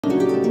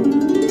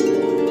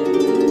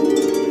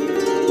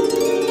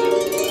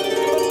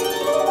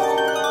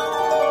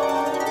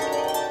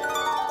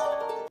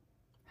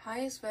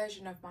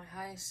version of my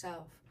higher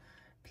self,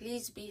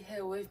 please be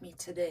here with me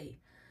today.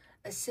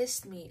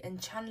 Assist me in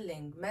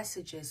channeling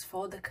messages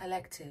for the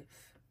collective.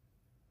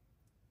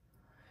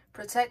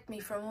 Protect me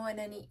from all and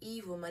any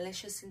evil,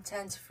 malicious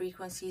intent,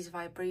 frequencies,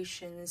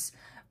 vibrations,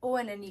 or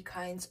in any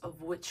kinds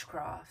of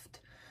witchcraft,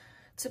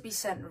 to be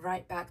sent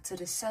right back to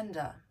the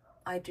sender.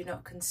 I do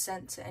not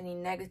consent to any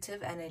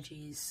negative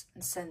energies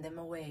and send them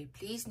away.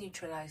 Please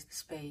neutralize the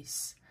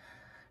space.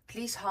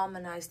 Please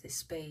harmonize this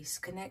space.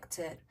 Connect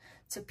it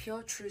to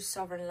pure, true,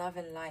 sovereign love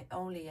and light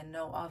only and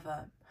no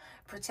other.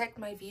 Protect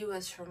my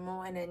viewers from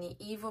all and any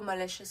evil,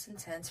 malicious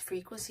intent,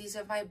 frequencies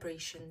or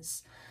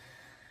vibrations,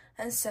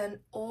 and send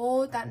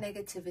all that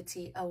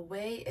negativity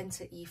away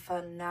into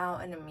ether now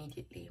and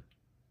immediately.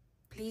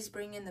 Please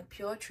bring in the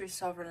pure, true,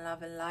 sovereign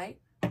love and light.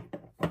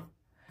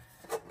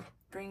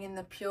 Bring in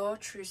the pure,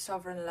 true,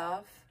 sovereign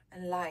love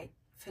and light.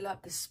 Fill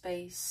up the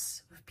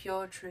space with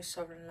pure, true,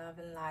 sovereign love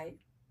and light.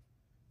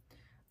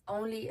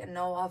 Only and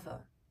no other.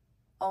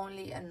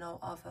 Only and no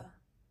other.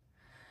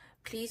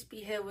 Please be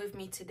here with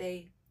me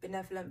today,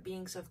 benevolent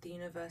beings of the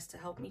universe, to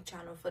help me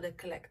channel for the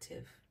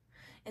collective.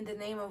 In the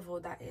name of all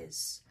that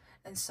is,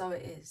 and so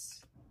it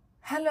is.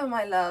 Hello,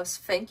 my loves.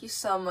 Thank you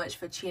so much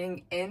for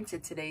tuning in to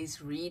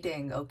today's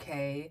reading,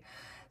 okay?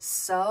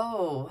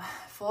 So,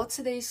 for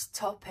today's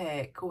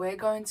topic, we're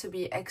going to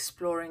be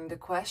exploring the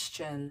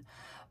question,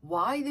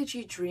 why did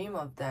you dream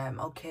of them,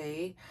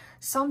 okay?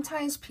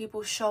 Sometimes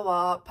people show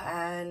up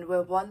and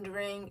we're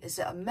wondering, is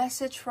it a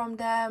message from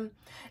them?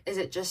 Is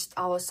it just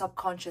our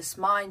subconscious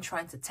mind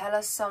trying to tell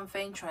us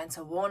something, trying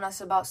to warn us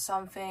about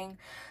something?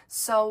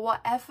 So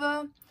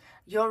whatever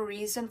your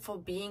reason for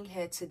being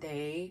here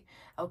today,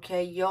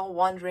 okay, you're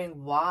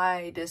wondering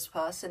why this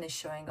person is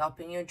showing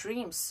up in your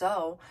dreams.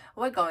 So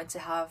we're going to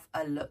have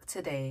a look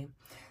today.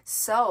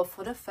 So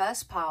for the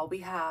first pile, we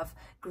have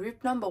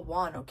group number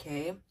 1,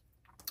 okay,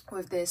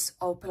 with this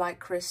opalite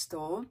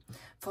crystal.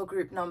 For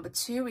group number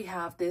 2, we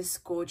have this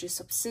gorgeous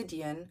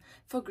obsidian.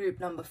 For group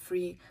number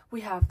 3,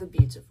 we have the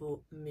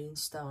beautiful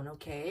moonstone,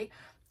 okay?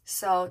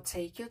 So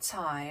take your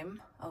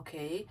time,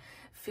 okay?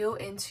 Feel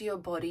into your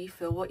body,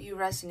 feel what you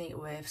resonate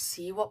with,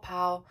 see what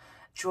power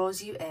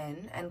draws you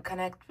in, and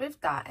connect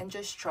with that, and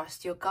just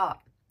trust your gut,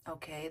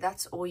 okay?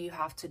 That's all you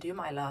have to do,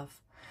 my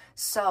love.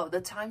 So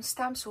the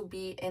timestamps will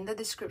be in the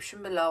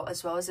description below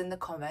as well as in the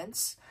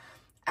comments.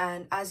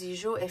 And as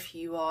usual, if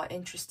you are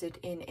interested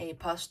in a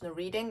personal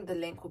reading, the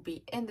link will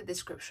be in the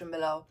description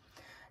below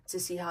to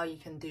see how you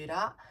can do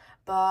that.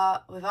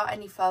 But without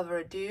any further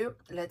ado,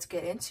 let's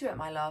get into it,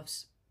 my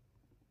loves.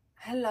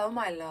 Hello,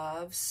 my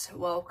loves.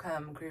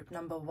 Welcome, group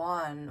number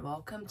 1.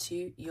 Welcome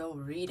to your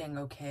reading,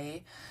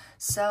 okay?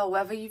 So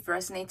whether you've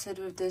resonated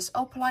with this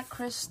opalite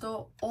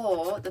crystal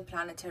or the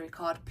planetary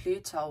card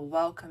Pluto,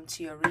 welcome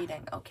to your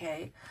reading,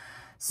 okay?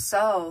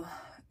 So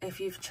if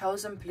you've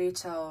chosen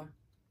Pluto,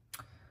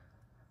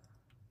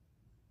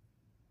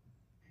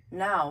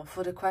 now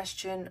for the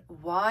question,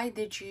 why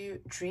did you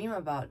dream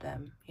about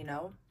them? You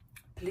know,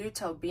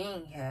 Pluto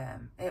being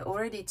here, it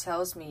already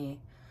tells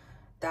me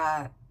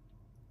that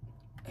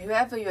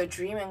whoever you're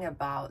dreaming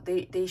about,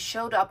 they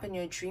showed up in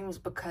your dreams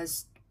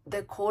because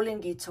they're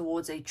calling you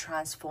towards a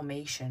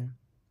transformation,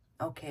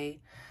 okay?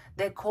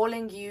 They're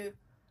calling you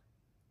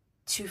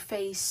to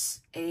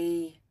face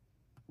a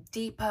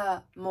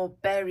deeper, more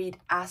buried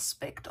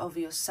aspect of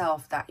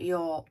yourself that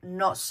you're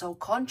not so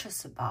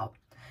conscious about.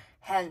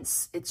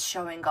 Hence, it's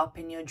showing up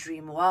in your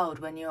dream world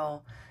when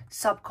your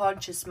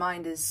subconscious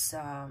mind is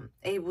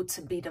able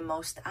to be the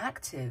most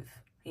active,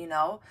 you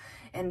know?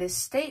 In this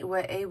state,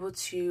 we're able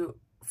to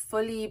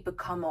fully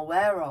become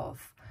aware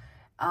of,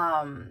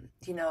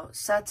 you know,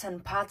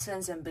 certain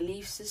patterns and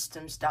belief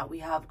systems that we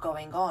have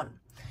going on.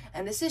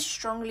 And this is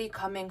strongly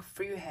coming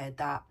through here,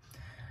 that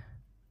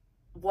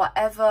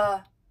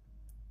whatever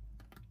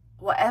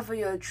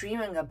you're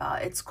dreaming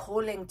about, it's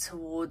calling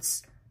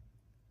towards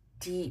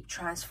deep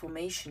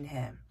transformation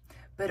here.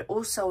 But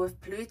also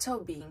with Pluto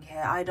being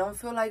here, I don't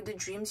feel like the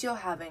dreams you're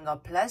having are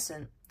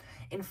pleasant.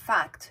 In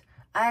fact,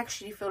 I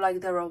actually feel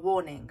like they're a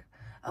warning,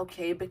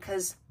 okay?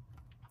 Because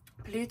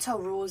Pluto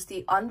rules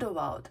the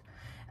underworld.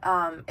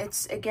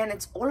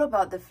 It's all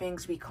about the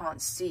things we can't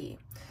see.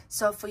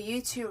 So for you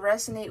to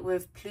resonate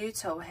with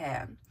Pluto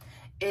here,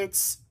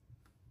 it's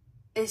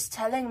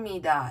telling me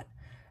that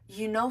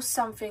you know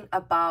something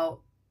about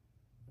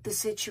the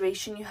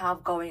situation you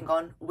have going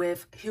on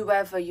with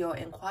whoever you're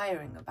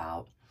inquiring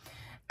about.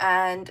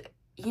 And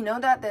you know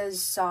that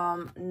there's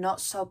some not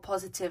so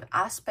positive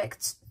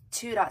aspects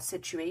to that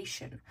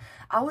situation.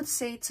 I would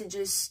say to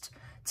just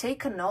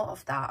take a note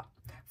of that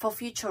for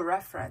future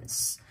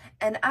reference,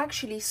 and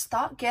actually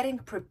start getting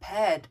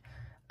prepared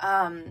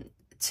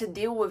to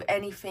deal with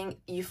anything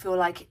you feel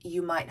like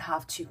you might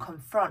have to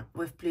confront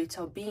with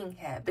Pluto being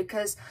here.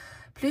 Because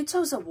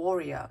Pluto's a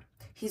warrior.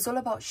 He's all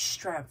about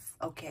strength,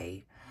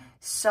 okay?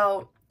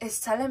 So it's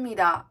telling me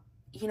that,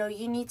 you know,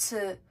 you need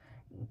to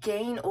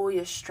gain all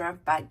your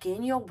strength back,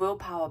 gain your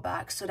willpower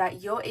back, so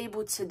that you're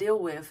able to deal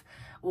with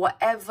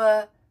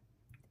whatever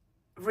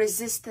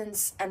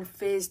resistance and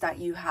fears that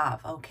you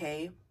have,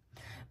 okay?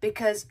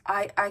 because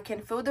I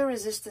can feel the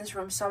resistance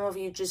from some of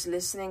you just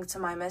listening to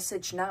my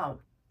message now.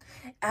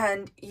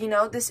 And, you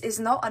know, this is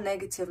not a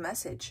negative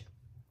message.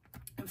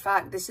 In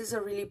fact, this is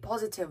a really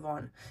positive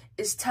one.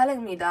 It's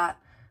telling me that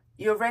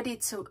you're ready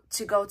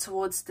to go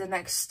towards the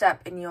next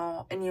step in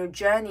your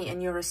journey,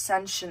 in your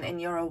ascension, in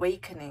your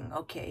awakening,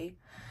 okay?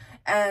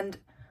 And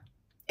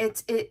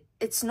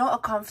it's not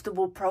a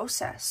comfortable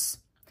process.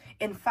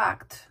 In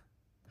fact,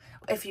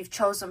 if you've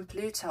chosen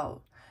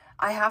Pluto,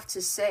 I have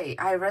to say,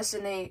 I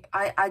resonate,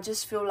 I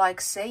just feel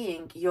like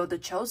saying you're the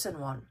chosen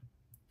one,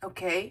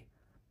 okay?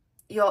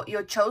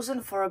 You're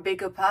chosen for a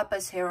bigger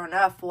purpose here on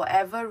earth. For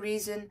whatever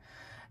reason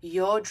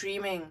you're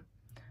dreaming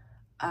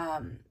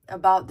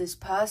about this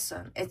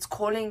person, it's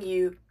calling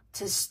you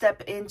to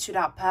step into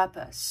that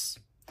purpose.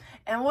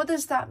 And what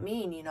does that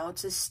mean, you know,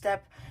 to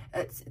step,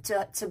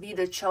 to be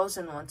the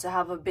chosen one, to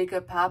have a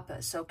bigger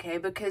purpose, okay?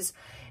 Because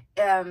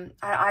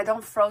I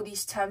don't throw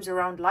these terms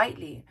around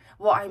lightly.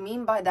 What I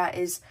mean by that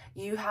is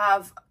you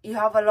have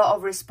a lot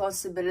of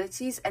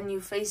responsibilities and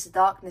you face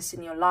darkness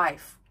in your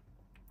life.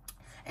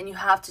 And you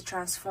have to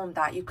transform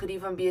that. You could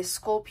even be a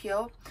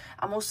Scorpio.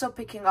 I'm also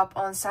picking up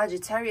on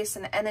Sagittarius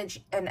and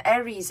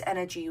Aries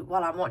energy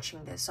while I'm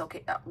watching this,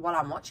 okay? While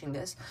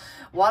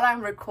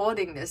I'm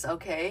recording this,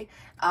 okay?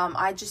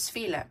 I just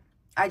feel it.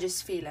 I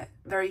just feel it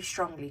very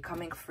strongly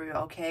coming through,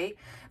 okay?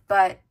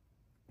 But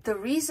the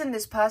reason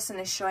this person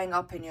is showing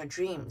up in your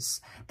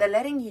dreams, they're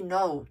letting you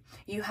know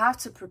you have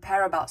to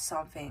prepare about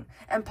something.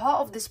 And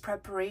part of this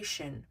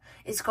preparation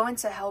is going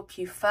to help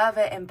you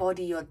further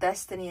embody your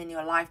destiny and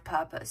your life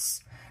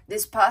purpose.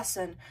 This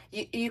person,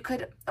 you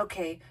could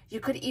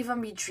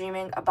even be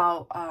dreaming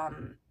about,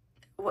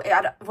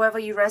 whether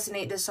you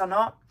resonate this or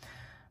not,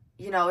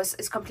 you know,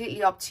 it's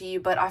completely up to you,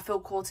 but I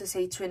feel called to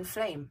say twin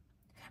flame.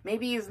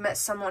 Maybe you've met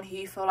someone who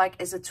you feel like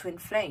is a twin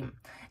flame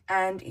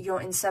and you're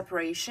in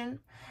separation,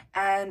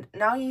 and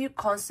now you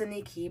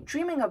constantly keep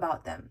dreaming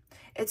about them.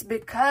 It's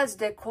because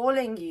they're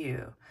calling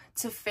you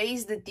to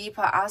face the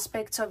deeper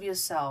aspects of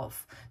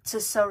yourself, to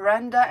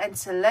surrender and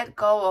to let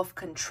go of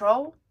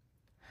control,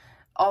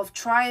 of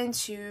trying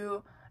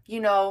to, you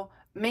know,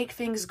 make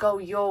things go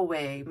your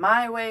way,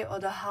 my way or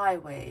the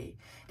highway.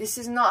 This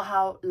is not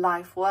how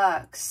life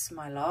works,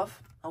 my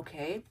love,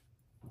 okay?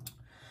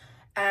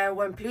 And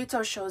when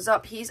Pluto shows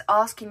up, he's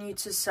asking you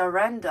to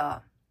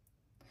surrender.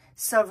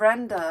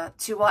 Surrender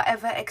to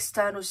whatever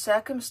external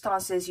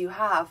circumstances you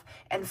have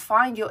and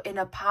find your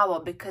inner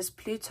power, because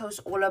Pluto's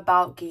all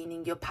about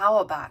gaining your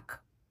power back.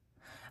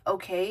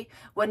 Okay?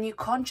 When you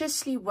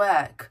consciously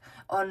work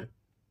on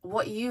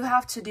what you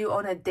have to do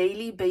on a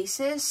daily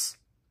basis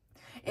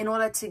in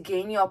order to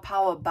gain your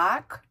power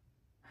back,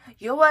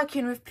 you're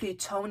working with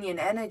Plutonian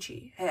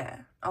energy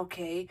here,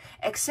 okay?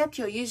 Except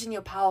you're using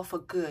your power for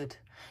good.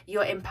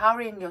 You're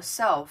empowering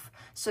yourself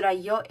so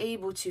that you're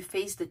able to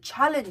face the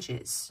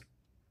challenges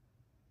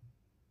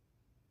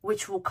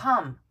which will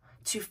come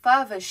to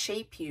further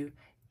shape you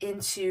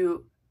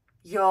into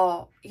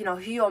your, you know,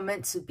 who you're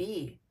meant to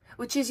be,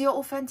 which is your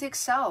authentic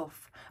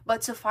self.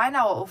 But to find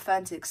our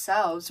authentic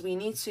selves, we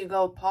need to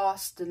go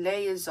past the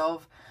layers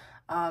of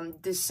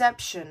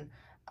deception,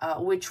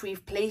 which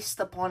we've placed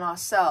upon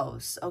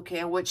ourselves, okay,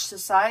 and which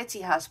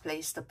society has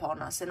placed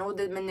upon us, and all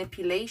the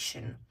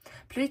manipulation.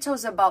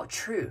 Pluto's about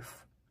truth.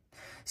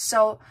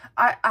 So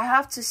I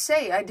have to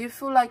say, I do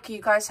feel like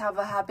you guys have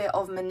a habit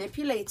of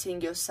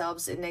manipulating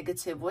yourselves in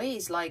negative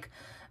ways, like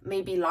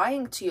maybe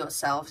lying to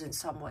yourselves in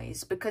some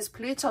ways, because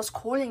Pluto's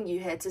calling you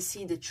here to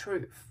see the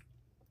truth.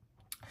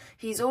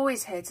 He's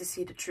always here to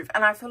see the truth.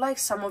 And I feel like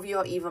some of you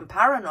are even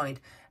paranoid.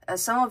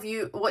 Some of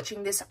you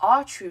watching this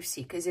are truth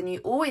seekers, and you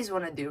always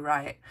want to do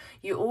right.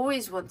 You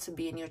always want to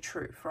be in your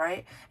truth,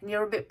 right? And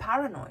you're a bit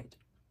paranoid.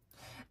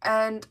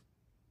 And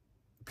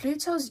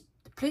Pluto's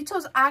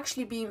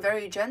actually being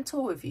very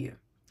gentle with you.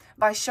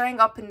 By showing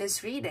up in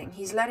this reading,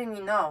 he's letting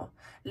you know,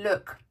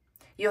 look,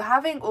 you're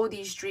having all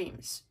these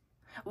dreams.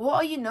 What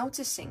are you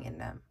noticing in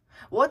them?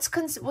 What's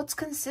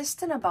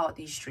consistent about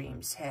these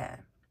dreams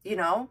here? You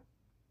know?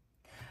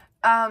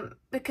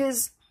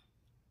 Because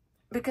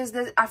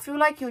I feel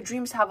like your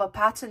dreams have a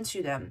pattern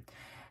to them.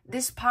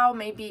 This power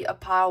may be a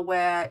power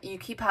where you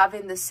keep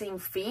having the same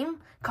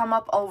theme come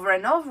up over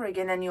and over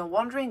again, and you're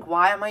wondering,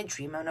 why am I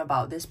dreaming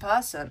about this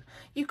person?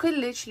 You could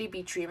literally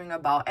be dreaming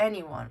about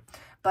anyone.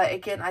 But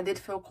again, I did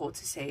feel called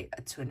to say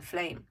a twin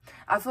flame.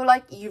 I feel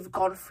like you've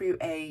gone through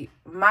a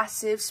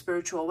massive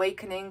spiritual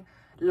awakening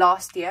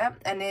last year,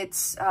 and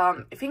it's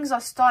things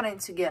are starting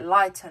to get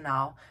lighter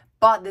now,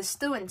 but they're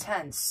still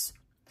intense.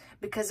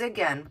 Because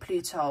again,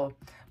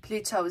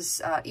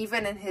 Pluto's,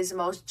 even in his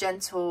most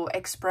gentle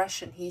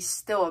expression, he's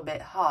still a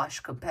bit harsh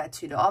compared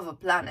to the other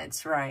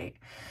planets, right?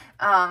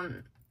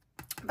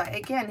 But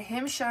again,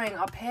 him showing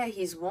up here,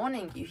 he's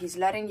warning you. He's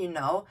letting you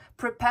know,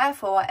 prepare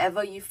for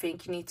whatever you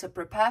think you need to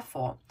prepare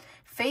for.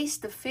 Face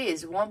the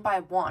fears one by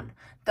one.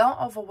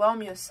 Don't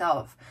overwhelm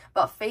yourself,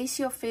 but face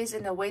your fears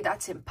in a way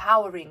that's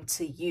empowering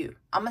to you.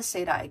 I'm going to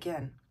say that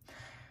again.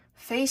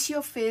 Face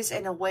your fears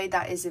in a way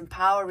that is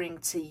empowering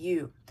to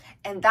you.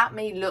 And that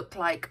may look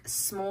like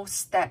small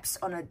steps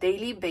on a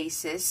daily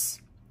basis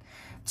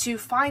to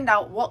find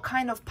out what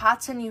kind of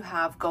pattern you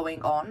have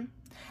going on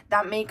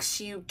that makes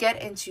you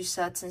get into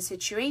certain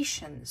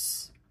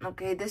situations.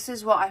 Okay, this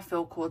is what I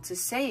feel called to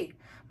say,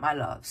 my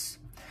loves.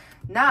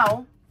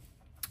 Now,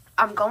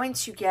 I'm going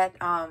to get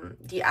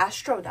the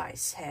Astro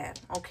Dice here.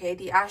 Okay,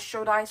 the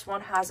Astro Dice,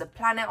 one has a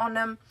planet on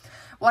them,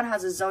 one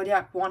has a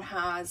zodiac, one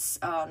has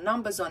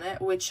numbers on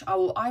it, which I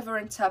will either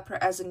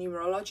interpret as a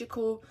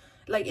numerological,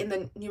 like in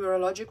the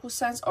numerological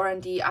sense, or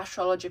in the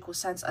astrological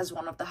sense as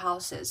one of the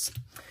houses.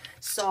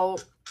 So,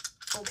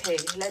 okay,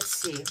 let's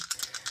see.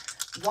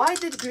 Why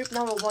did group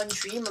number 1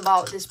 dream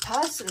about this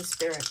person,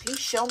 Spirit? Please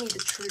show me the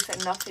truth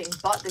and nothing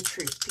but the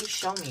truth. Please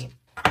show me.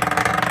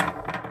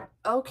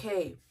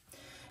 Okay.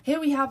 Here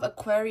we have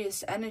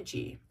Aquarius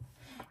energy.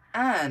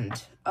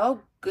 And,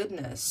 oh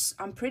goodness,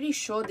 I'm pretty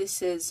sure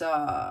this is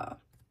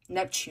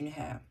Neptune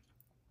here.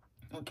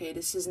 Okay,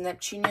 this is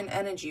Neptunian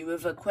energy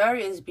with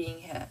Aquarius being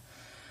here.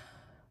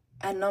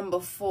 And number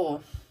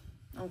 4.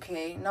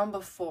 Okay, number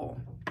 4.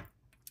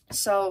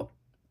 So,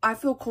 I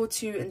feel called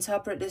to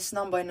interpret this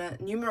number in a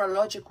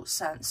numerological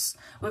sense,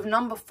 with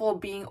number 4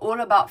 being all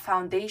about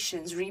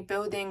foundations,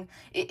 rebuilding.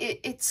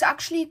 It's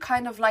actually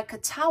kind of like a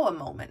tower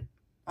moment,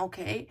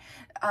 okay?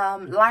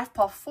 Life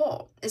path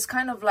 4 is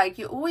kind of like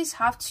you always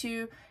have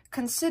to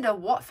consider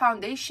what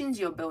foundations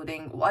you're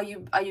building. Are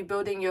you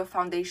building your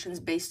foundations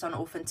based on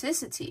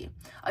authenticity?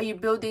 Are you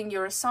building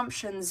your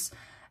assumptions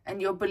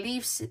and your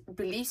belief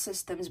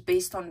systems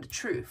based on the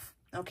truth,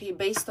 okay?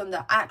 Based on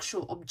the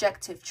actual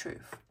objective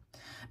truth.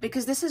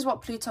 Because this is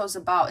what Pluto's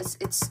about.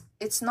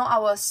 It's not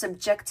our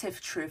subjective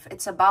truth.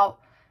 It's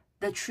about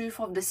the truth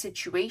of the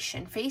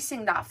situation,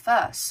 facing that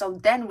first. So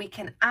then we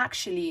can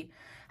actually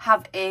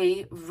have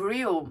a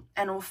real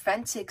and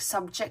authentic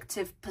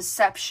subjective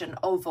perception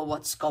over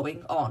what's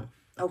going on.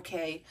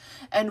 Okay.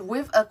 And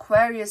with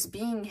Aquarius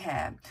being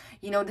here,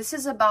 you know, this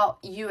is about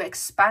you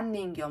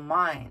expanding your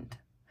mind.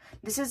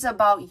 This is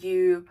about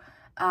you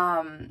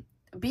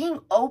being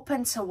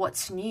open to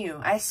what's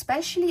new,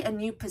 especially a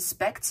new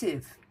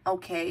perspective.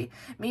 Okay,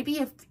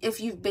 maybe if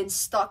you've been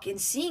stuck in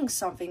seeing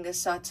something a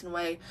certain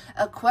way,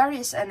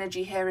 Aquarius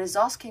energy here is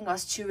asking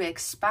us to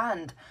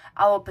expand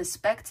our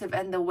perspective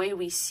and the way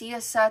we see a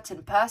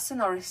certain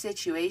person or a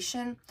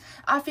situation.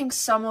 I think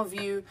some of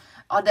you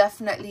are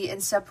definitely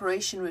in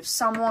separation with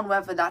someone,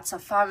 whether that's a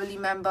family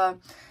member,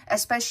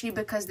 especially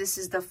because this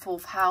is the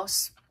 4th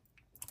house.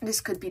 This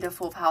could be the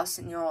 4th house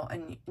in your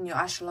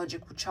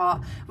astrological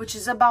chart, which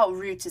is about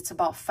roots. It's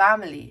about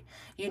family,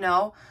 you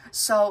know.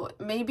 So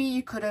maybe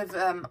you could have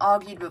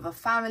argued with a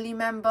family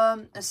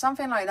member. There's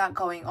something like that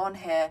going on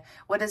here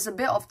where there's a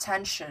bit of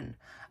tension.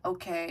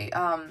 Okay,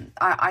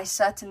 I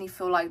certainly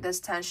feel like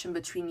there's tension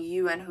between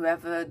you and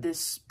whoever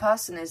this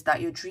person is that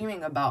you're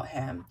dreaming about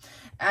him.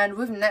 And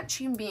with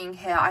Neptune being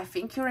here, I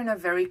think you're in a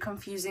very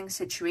confusing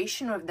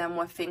situation with them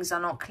where things are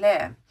not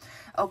clear.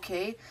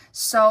 Okay,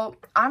 so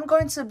I'm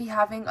going to be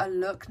having a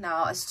look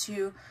now as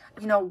to,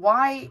 you know,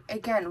 why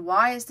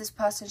is this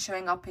person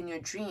showing up in your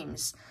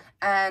dreams?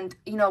 And,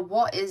 you know,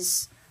 what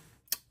is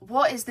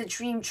the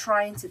dream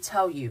trying to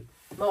tell you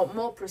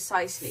more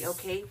precisely?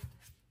 Okay,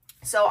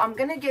 so I'm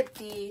gonna get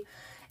the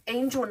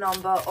angel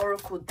number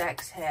oracle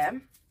deck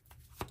here,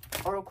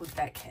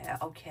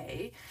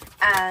 okay,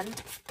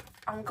 and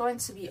I'm going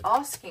to be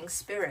asking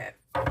Spirit,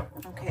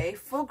 okay,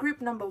 for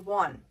group number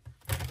 1,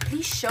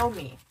 please show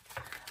me,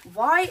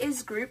 why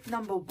is group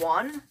number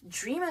 1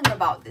 dreaming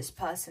about this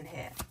person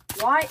here?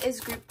 Why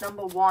is group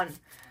number 1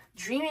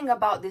 dreaming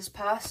about this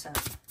person?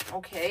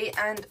 Okay,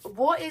 and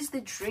what is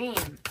the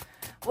dream?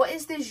 What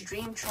is this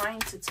dream trying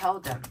to tell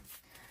them?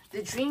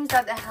 The dreams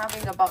that they're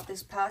having about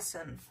this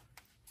person.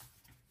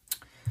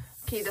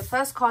 Okay, the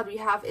first card we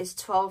have is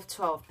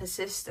 1212,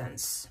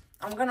 persistence.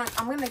 I'm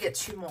gonna get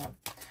 2 more.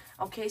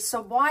 Okay,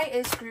 so why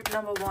is group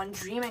number 1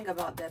 dreaming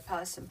about their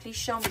person? Please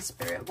show me,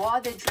 Spirit. What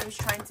are their dreams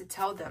trying to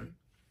tell them?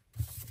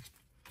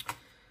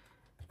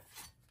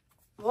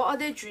 What are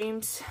their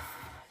dreams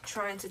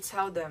trying to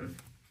tell them?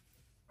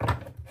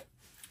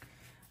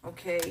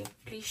 Okay,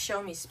 please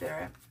show me,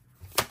 Spirit.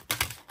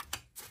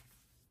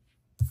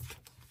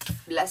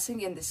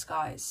 Blessing in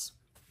disguise.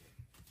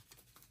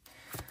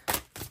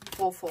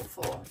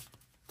 444.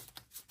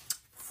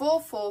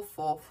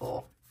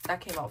 4444.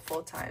 That came out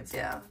 4 times,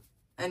 yeah.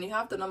 And you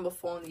have the number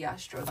 4 on the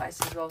Astro Dice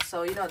as well.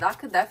 So, you know, that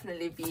could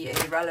definitely be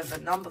a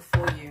relevant number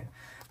for you.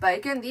 But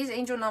again, these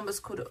angel numbers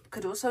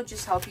could also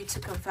just help you to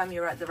confirm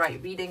you're at the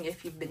right reading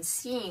if you've been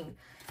seeing,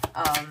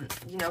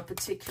 you know,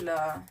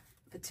 particular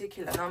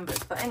numbers.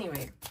 But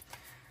anyway,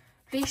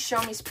 please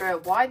show me,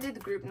 Spirit, why does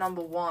group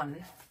number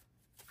 1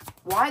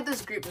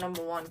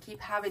 keep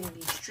having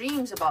these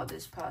dreams about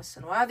this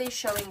person? Why are they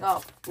showing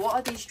up? What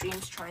are these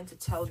dreams trying to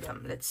tell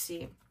them? Let's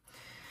see.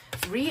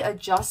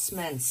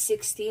 Readjustment,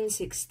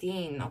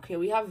 1616. Okay,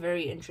 we have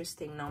very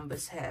interesting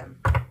numbers here.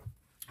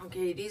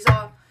 Okay, these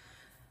are...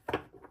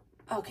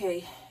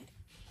 Okay,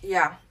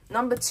 yeah.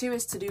 Number 2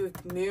 is to do with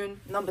the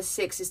moon. Number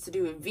 6 is to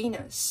do with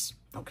Venus.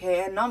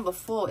 Okay, and number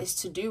 4 is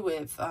to do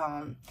with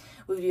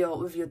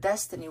your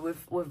destiny,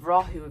 with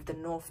Rahu, with the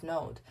North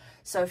Node.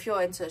 So if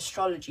you're into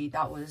astrology,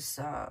 that was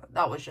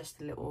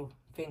just a little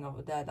thing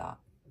over there that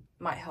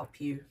might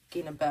help you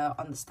gain a better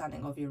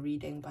understanding of your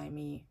reading by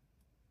me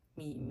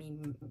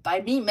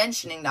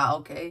mentioning that.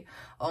 Okay,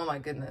 oh my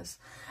goodness.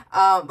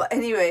 But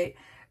anyway,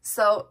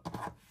 so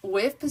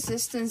with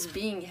persistence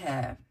being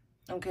here,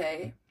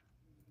 okay,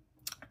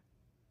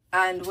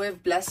 and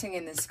with blessing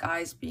in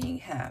disguise being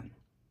here,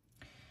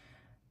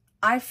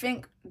 I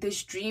think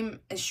this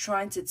dream is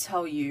trying to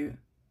tell you,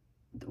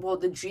 well,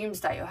 the dreams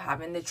that you're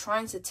having, they're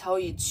trying to tell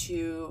you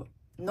to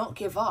not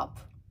give up,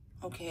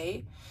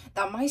 okay?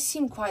 That might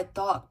seem quite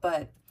dark,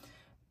 but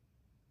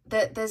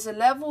there's a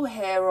level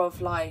here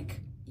of like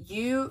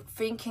you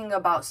thinking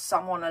about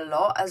someone a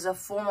lot as a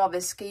form of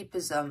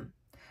escapism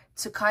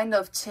to kind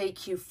of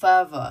take you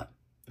further,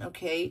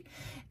 okay?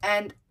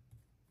 And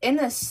in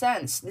a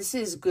sense, this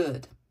is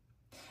good.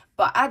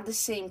 But at the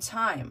same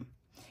time,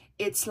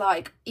 it's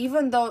like,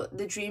 even though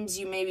the dreams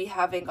you may be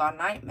having are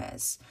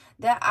nightmares,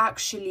 they're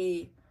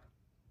actually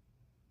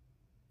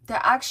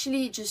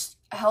just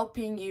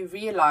helping you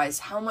realize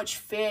how much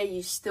fear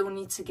you still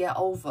need to get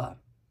over.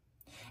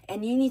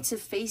 And you need to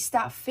face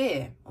that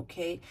fear,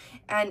 okay?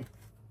 And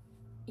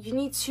you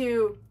need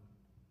to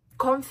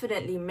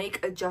confidently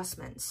make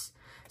adjustments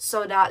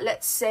so that,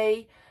 let's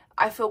say,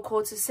 I feel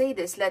called to say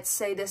this, let's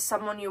say there's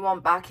someone you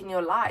want back in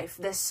your life.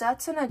 There's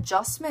certain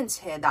adjustments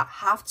here that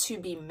have to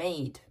be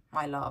made,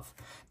 my love.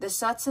 There's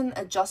certain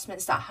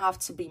adjustments that have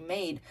to be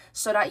made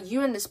so that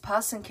you and this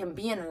person can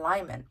be in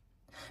alignment.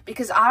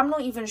 Because I'm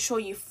not even sure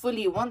you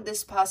fully want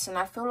this person.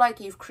 I feel like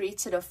you've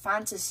created a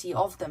fantasy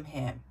of them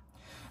here,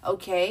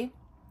 okay?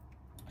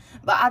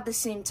 But at the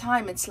same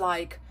time, it's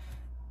like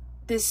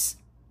this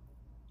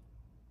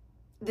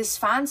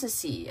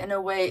fantasy, in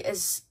a way,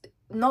 is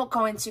not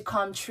going to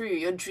come true.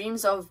 Your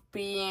dreams of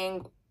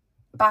being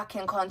back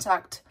in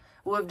contact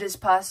with this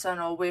person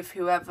or with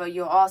whoever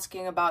you're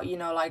asking about, you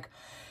know, like,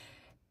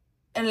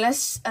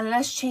 unless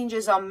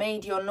changes are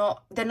made,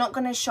 they're not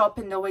going to show up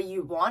in the way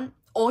you want,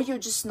 or you're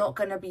just not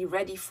going to be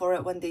ready for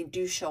it when they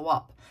do show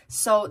up.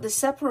 So the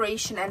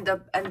separation and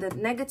the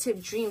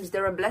negative dreams,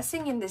 they're a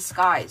blessing in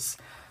disguise.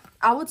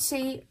 I would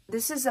say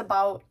this is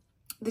about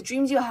the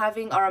dreams you're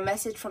having are a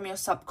message from your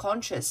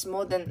subconscious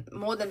more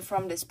than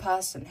from this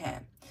person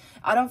here.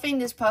 I don't think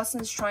this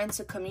person's trying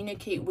to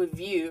communicate with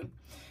you.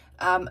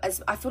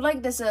 As I feel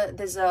like there's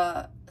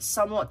a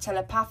somewhat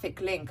telepathic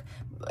link,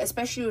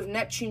 especially with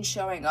Neptune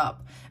showing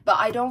up. But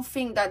I don't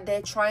think that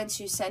they're trying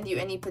to send you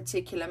any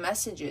particular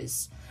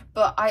messages.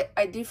 But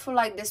I do feel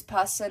like this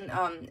person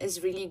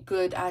is really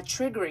good at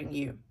triggering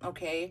you,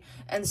 okay?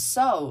 And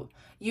so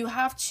you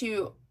have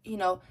to, you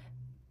know,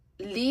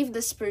 leave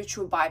the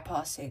spiritual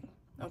bypassing,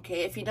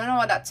 okay? If you don't know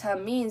what that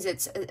term means,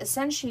 it's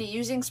essentially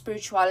using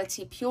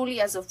spirituality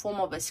purely as a form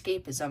of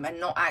escapism and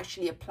not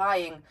actually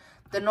applying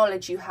the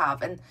knowledge you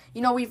have. And,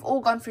 you know, we've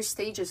all gone through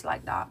stages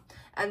like that.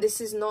 And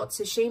this is not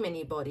to shame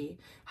anybody.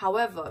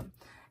 However,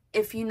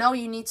 if you know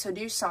you need to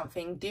do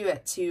something, do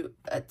it to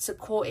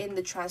call in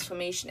the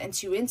transformation and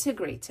to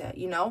integrate it,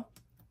 you know?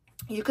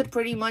 You could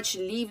pretty much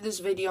leave this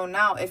video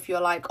now if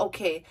you're like,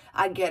 okay,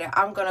 I get it,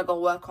 I'm gonna go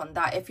work on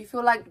that. If you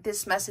feel like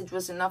this message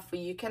was enough for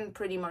you, you can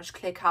pretty much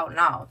click out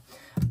now.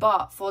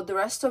 But for the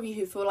rest of you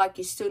who feel like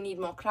you still need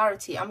more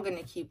clarity, I'm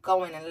gonna keep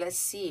going and let's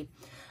see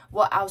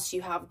what else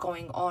you have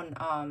going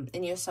on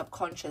in your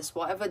subconscious,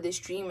 whatever this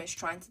dream is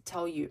trying to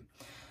tell you.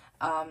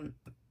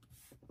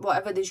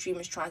 Whatever this dream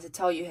is trying to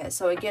tell you here.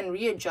 So again,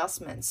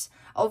 readjustments,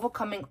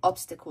 overcoming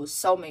obstacles,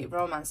 soulmate,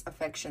 romance,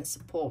 affection,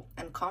 support,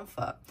 and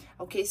comfort.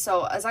 Okay,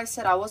 so as I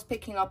said, I was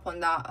picking up on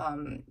that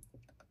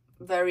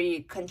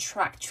very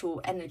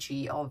contractual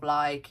energy of,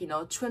 like, you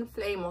know, twin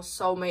flame or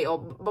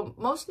soulmate, but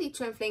mostly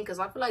twin flame, because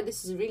I feel like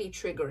this is really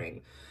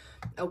triggering.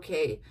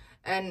 Okay,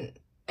 and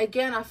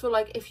again, I feel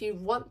like if you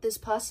want this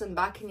person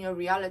back in your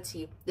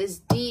reality, there's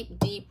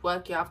deep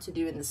work you have to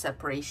do in the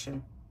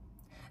separation.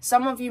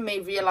 Some of you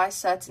may realize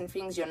certain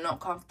things you're not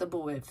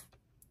comfortable with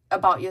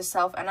about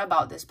yourself and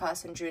about this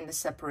person during the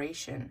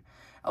separation.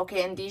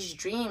 Okay, and these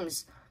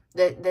dreams,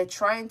 they're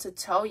trying to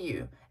tell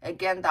you,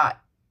 again,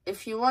 that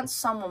if you want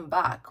someone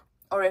back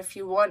or if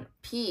you want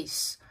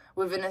peace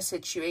within a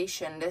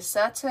situation, there's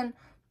certain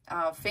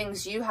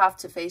things you have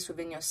to face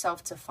within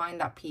yourself to find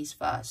that peace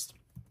first.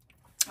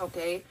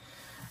 Okay,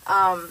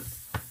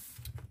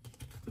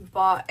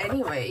 but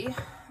anyway,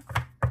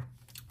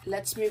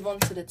 let's move on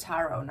to the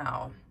tarot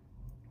now.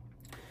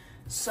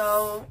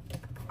 So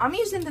I'm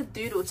using the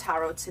Doodle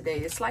Tarot today.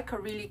 It's like a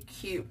really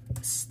cute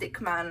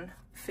stickman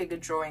figure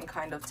drawing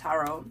kind of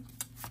tarot.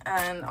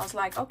 And I was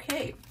like,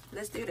 okay,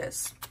 let's do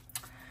this.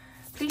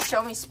 Please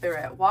show me,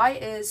 Spirit. Why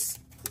is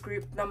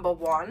group number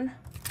 1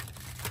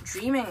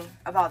 dreaming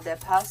about their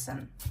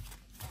person?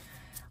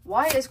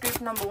 Why is group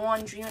number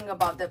 1 dreaming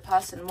about their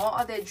person? What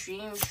are their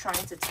dreams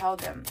trying to tell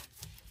them?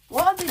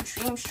 What are their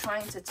dreams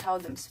trying to tell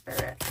them,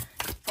 Spirit?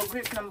 For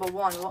group number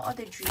 1, what are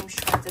their dreams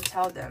trying to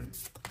tell them?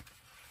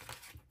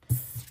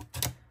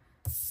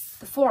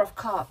 The 4 of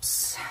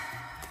Cups.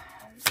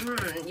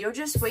 You're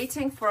just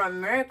waiting for a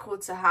miracle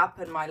to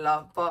happen, my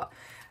love. But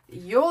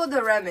you're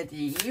the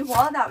remedy. You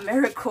are that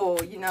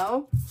miracle, you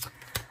know?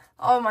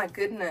 Oh my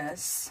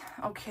goodness.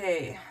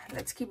 Okay,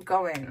 let's keep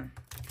going.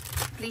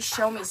 Please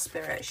show me,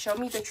 Spirit. Show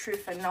me the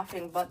truth and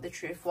nothing but the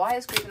truth. Why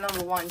is group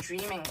number 1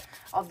 dreaming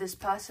of this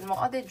person? What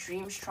are their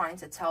dreams trying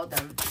to tell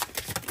them?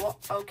 What?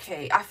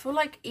 Okay, I feel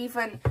like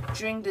even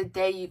during the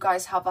day, you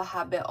guys have a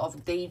habit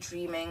of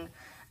daydreaming,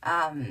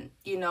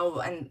 you know,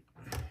 and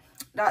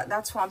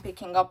that's what I'm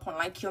picking up on.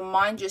 Like, your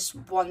mind just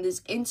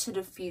wanders into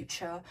the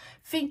future,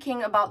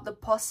 thinking about the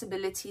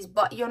possibilities,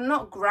 but you're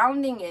not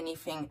grounding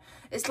anything.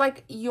 It's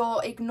like you're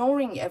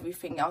ignoring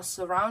everything else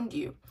around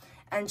you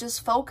and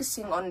just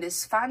focusing on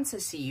this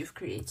fantasy you've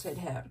created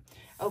here.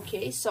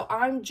 Okay, so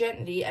I'm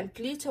gently, and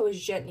Pluto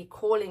is gently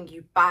calling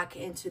you back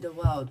into the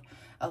world.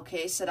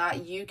 Okay, so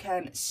that you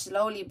can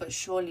slowly but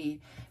surely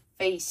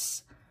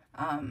face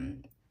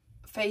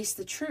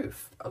the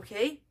truth.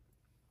 Okay,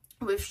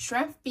 with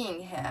strength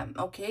being here,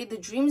 okay, the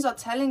dreams are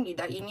telling you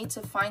that you need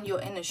to find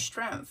your inner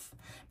strength.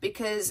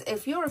 Because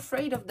if you're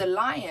afraid of the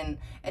lion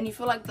and you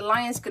feel like the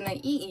lion's gonna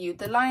eat you,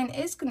 the lion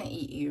is gonna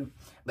eat you.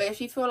 But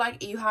if you feel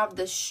like you have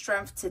the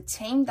strength to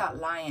tame that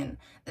lion,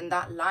 then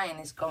that lion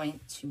is going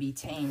to be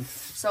tamed.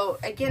 So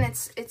again,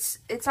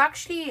 it's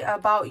actually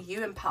about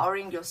you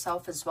empowering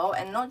yourself as well,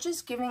 and not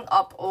just giving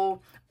up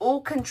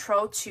all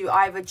control to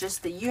either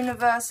just the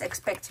universe,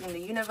 expecting the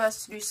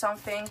universe to do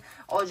something,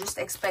 or just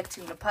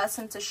expecting the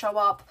person to show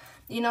up.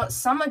 You know,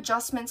 some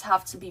adjustments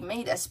have to be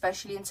made,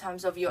 especially in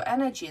terms of your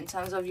energy, in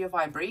terms of your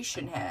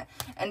vibration here.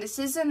 And this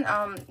isn't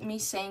me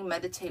saying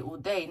meditate all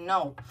day.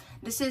 No,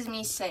 this is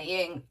me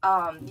saying,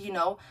 you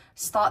know,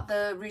 start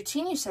the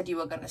routine you said you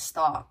were going to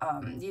start.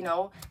 You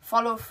know,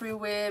 follow through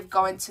with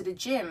going to the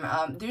gym,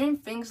 doing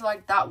things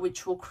like that,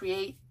 which will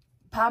create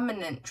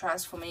permanent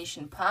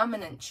transformation,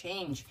 permanent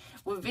change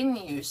within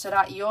you, so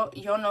that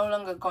you're no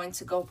longer going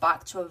to go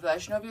back to a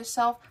version of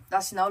yourself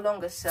that's no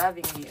longer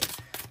serving you.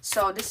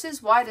 So this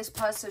is why this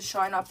person's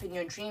showing up in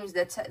your dreams.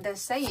 They're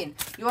saying,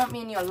 you want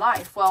me in your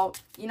life? Well,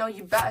 you know,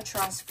 you better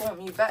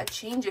transform. You better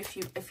change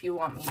if you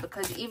want me.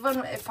 Because even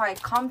if I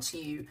come to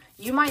you,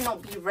 you might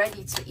not be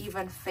ready to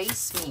even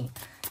face me.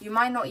 You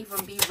might not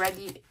even be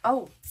ready.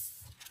 Oh,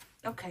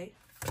 okay.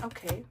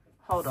 Okay.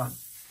 Hold on.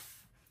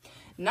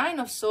 9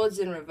 of Swords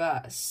in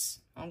reverse.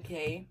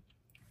 Okay.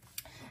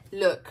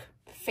 Look,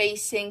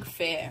 facing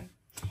fear,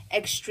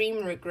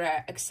 extreme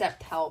regret,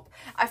 accept help.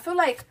 I feel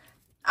like,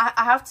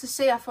 I have to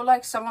say, I feel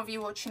like some of you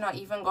watching are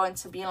even going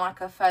to be in like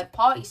a third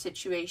party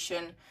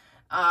situation,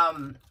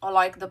 or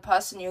like the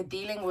person you're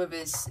dealing with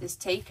is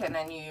taken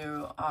and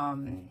you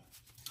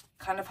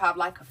kind of have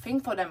like a thing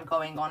for them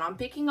going on. I'm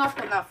picking up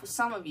on that for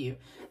some of you.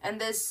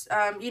 And there's,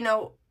 you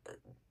know,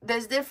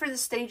 there's different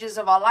stages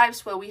of our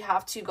lives where we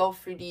have to go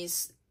through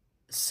these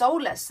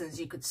soul lessons,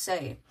 you could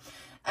say.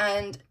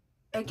 And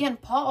again,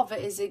 part of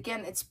it is,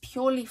 again, it's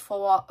purely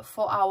for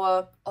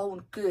our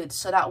own good,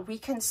 so that we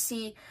can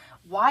see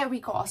why we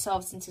got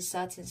ourselves into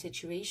certain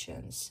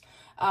situations.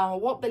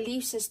 What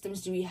belief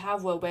systems do we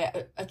have where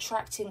we're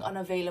attracting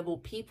unavailable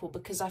people?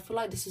 Because I feel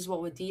like this is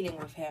what we're dealing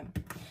with here.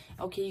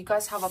 Okay, you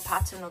guys have a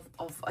pattern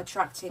of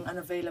attracting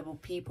unavailable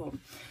people.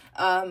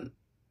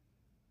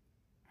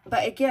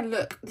 But again,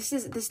 look,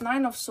 this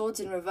 9 of Swords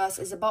in reverse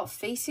is about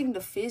facing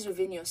the fears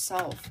within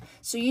yourself.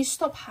 So you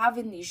stop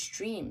having these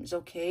dreams,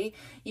 okay?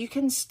 You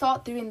can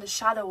start doing the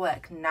shadow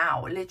work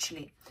now,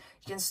 literally.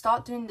 You can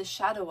start doing the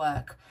shadow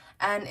work,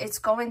 and it's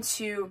going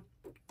to,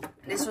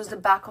 this was the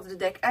back of the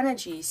deck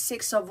energy,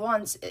 6 of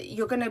Wands.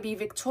 You're going to be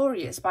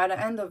victorious by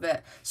the end of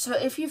it. So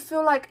if you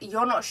feel like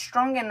you're not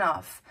strong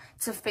enough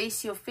to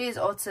face your fears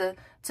or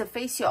to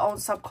face your own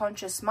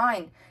subconscious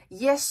mind,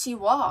 yes,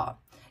 you are.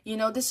 You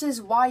know, this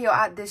is why you're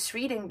at this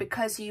reading,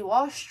 because you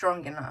are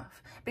strong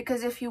enough.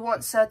 Because if you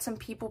want certain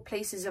people,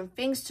 places, and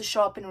things to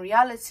show up in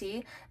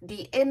reality,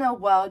 the inner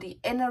world, the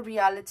inner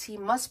reality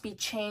must be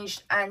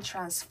changed and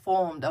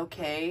transformed,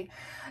 okay?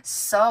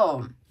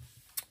 So,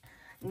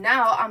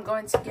 now I'm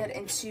going to get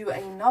into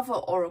another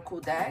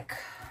oracle deck,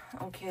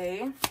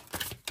 okay?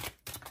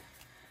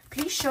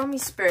 Please show me,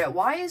 Spirit,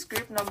 why is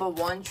group number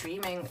 1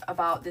 dreaming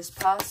about this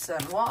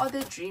person? What are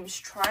the dreams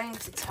trying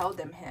to tell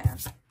them here?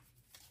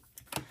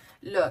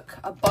 Look,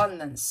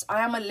 abundance.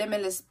 I am a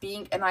limitless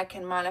being and I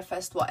can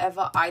manifest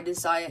whatever I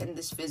desire in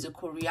this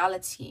physical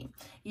reality.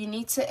 You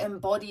need to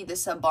embody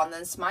this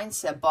abundance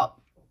mindset,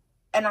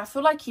 and I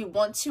feel like you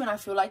want to, and I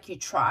feel like you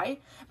try,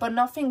 but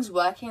nothing's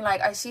working.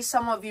 Like, I see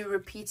some of you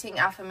repeating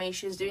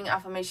affirmations, doing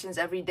affirmations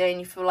every day,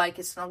 and you feel like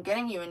it's not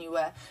getting you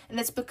anywhere.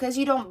 And it's because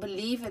you don't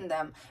believe in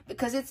them.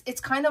 Because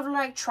it's kind of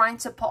like trying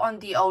to put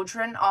on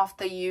deodorant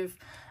after you've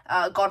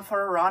gone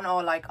for a run,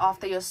 or like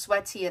after you're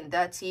sweaty and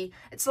dirty.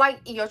 It's like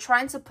you're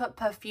trying to put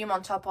perfume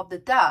on top of the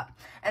dirt,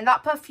 and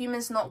that perfume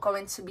is not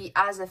going to be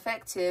as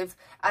effective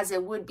as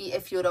it would be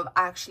if you would have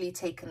actually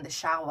taken the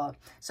shower.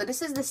 So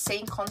this is the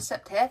same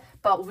concept here,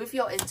 but with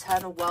your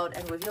internal world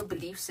and with your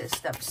belief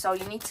system. So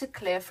you need to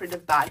clear through the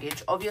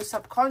baggage of your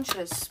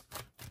subconscious.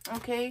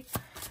 Okay,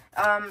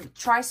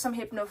 try some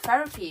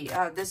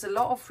hypnotherapy. There's a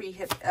lot of free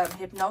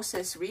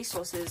hypnosis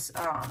resources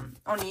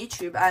on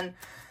YouTube, and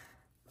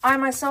I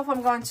myself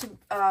am going to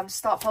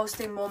start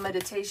posting more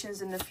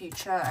meditations in the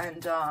future,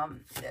 and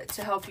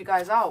to help you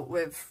guys out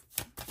with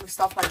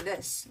stuff like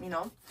this, you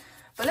know.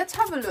 But let's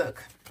have a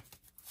look.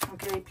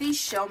 Okay, please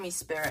show me,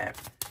 Spirit.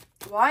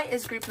 Why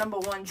is group number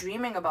 1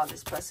 dreaming about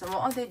this person?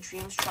 What are their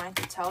dreams trying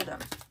to tell them?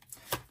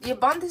 The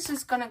abundance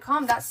is going to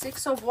come. That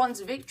 6 of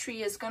Wands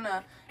victory is going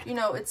to, you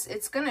know,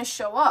 it's going to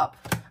show up.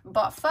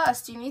 But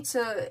first, you need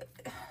to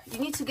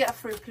get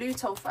through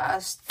Pluto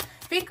first.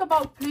 Think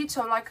about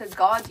Pluto like a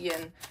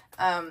guardian,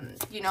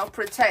 you know,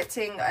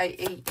 protecting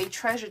a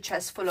treasure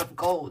chest full of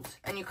gold.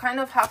 And you kind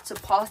of have to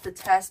pass the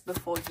test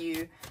before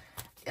you're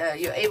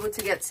able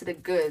to get to the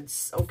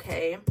goods,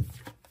 okay?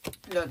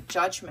 Look,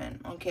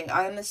 Judgment, okay?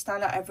 I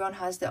understand that everyone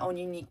has their own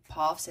unique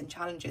paths and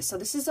challenges. So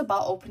this is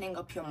about opening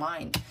up your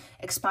mind,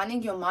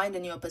 expanding your mind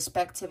and your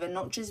perspective, and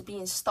not just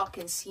being stuck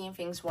in seeing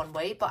things one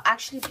way, but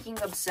actually being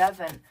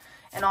observant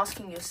and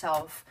asking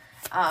yourself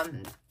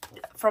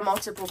from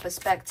multiple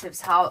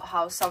perspectives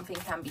how something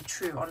can be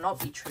true or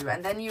not be true.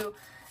 And then you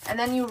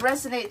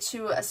resonate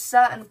to a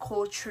certain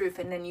core truth,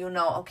 and then you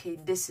know, okay,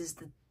 this is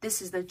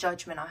the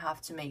judgment I have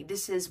to make.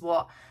 This is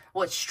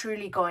what's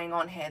truly going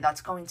on here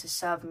that's going to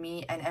serve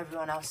me and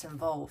everyone else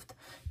involved.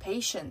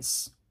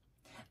 Patience.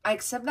 I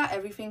accept that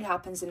everything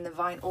happens in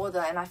divine order,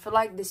 and I feel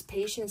like this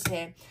patience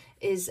here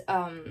is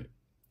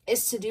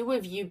to do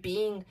with you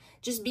being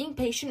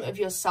patient with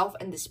yourself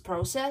in this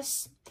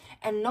process,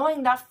 and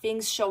knowing that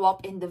things show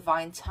up in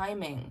divine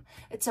timing.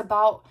 It's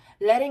about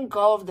letting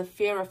go of the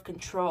fear of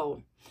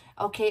control.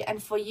 Okay,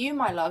 and for you,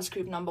 my loves,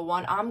 group number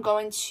 1, I'm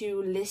going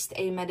to list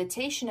a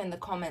meditation in the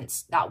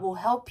comments that will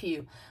help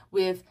you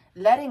with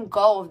letting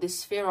go of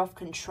this fear of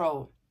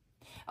control.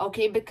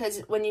 Okay,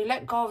 because when you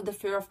let go of the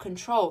fear of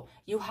control,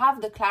 you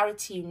have the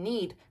clarity you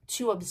need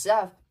to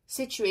observe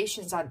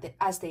situations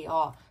as they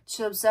are,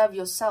 to observe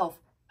yourself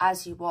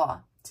as you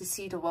are, to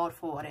see the world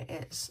for what it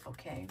is.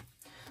 Okay,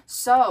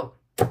 so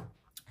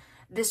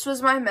this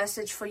was my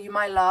message for you,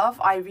 my love.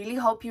 I really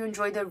hope you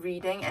enjoyed the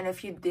reading, and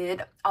if you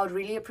did, I would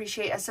really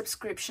appreciate a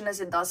subscription,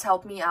 as it does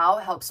help me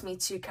out, helps me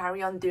to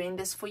carry on doing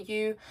this for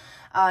you.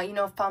 You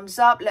know, thumbs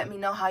up, let me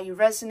know how you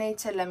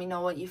resonated, let me know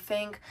what you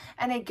think.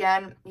 And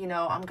again, you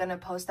know, I'm gonna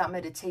post that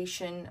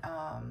meditation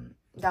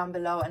down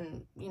below,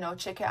 and you know,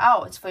 check it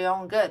out. It's for your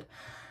own good.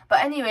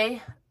 But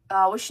anyway,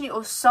 wishing you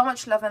all so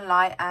much love and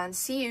light, and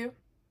see you.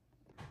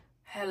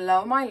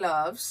 Hello, my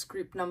loves,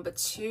 group number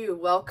 2.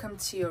 Welcome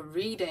to your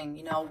reading.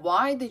 You know,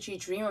 why did you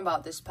dream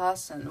about this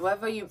person?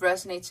 Whether you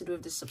resonated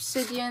with the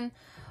Obsidian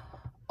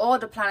or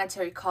the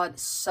planetary card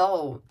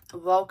Soul,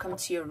 welcome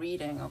to your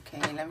reading. Okay,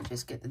 let me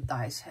just get the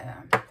dice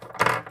here.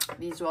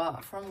 These were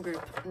from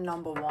group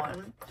number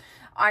 1.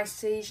 I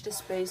saged the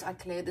space, I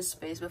cleared the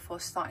space before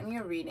starting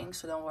your reading,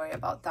 so don't worry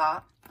about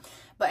that.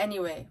 But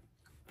anyway,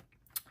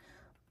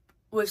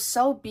 with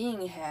Soul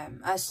being here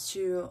as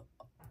to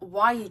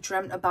why you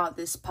dreamt about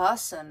this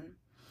person,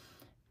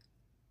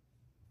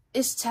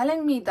 is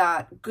telling me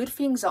that good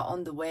things are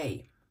on the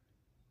way.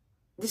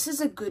 This is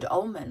a good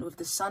omen with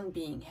the Sun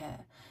being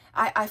here.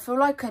 I feel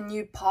like a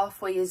new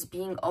pathway is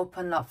being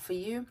opened up for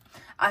you.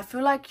 I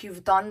feel like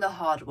you've done the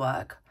hard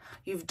work,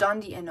 you've done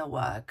the inner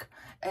work,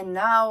 and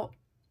now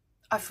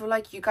I feel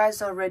like you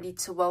guys are ready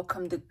to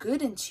welcome the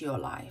good into your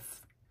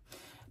life.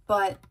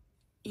 But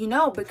you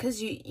know,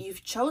 because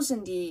you've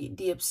chosen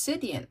the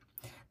Obsidian,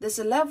 there's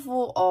a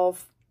level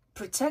of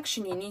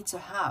protection you need to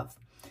have,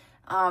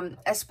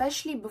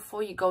 especially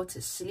before you go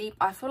to sleep.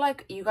 I feel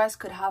like you guys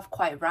could have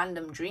quite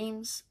random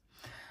dreams.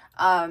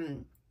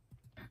 I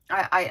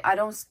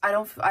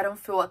don't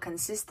feel a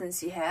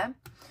consistency here,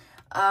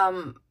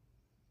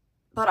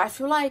 but I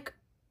feel like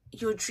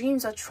your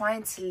dreams are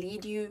trying to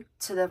lead you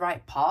to the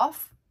right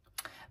path,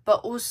 but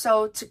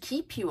also to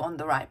keep you on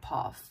the right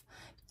path.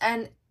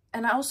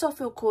 And I also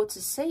feel called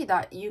to say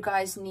that you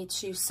guys need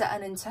to set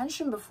an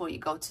intention before you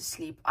go to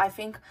sleep. I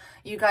think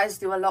you guys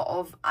do a lot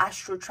of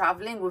astral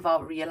traveling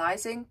without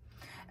realizing.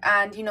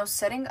 And, you know,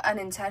 setting an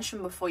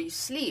intention before you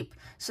sleep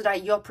so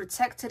that you're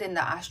protected in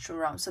the astral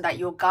realm, so that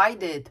you're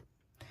guided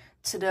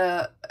to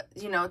the,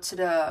 you know, to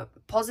the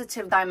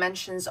positive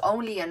dimensions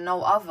only and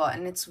no other.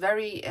 And it's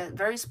very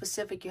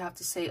specific. You have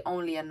to say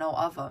only and no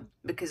other,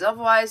 because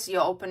otherwise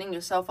you're opening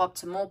yourself up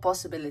to more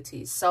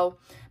possibilities. So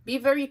be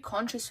very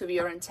conscious with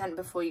your intent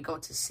before you go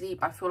to sleep.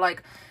 I feel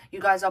like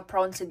you guys are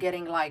prone to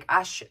getting like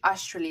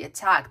astrally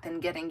attacked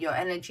and getting your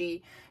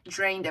energy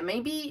drained, and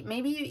maybe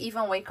you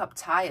even wake up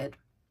tired.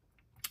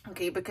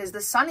 Okay, because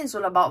the Sun is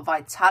all about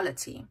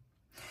vitality.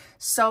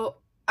 So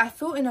I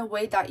feel in a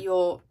way that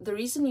the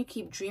reason you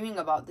keep dreaming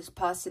about this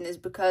person is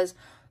because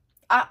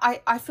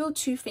I feel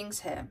two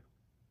things here.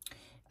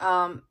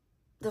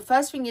 The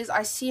first thing is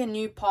I see a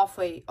new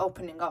pathway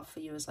opening up for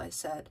you, as I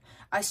said.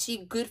 I see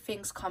good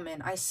things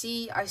coming. I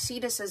see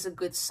this as a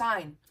good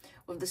sign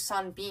with the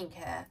Sun being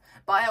here.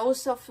 But I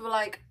also feel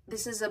like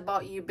this is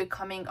about you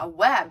becoming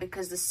aware,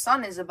 because the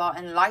Sun is about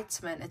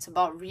enlightenment. It's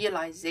about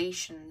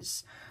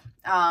realizations.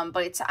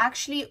 but it's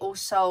actually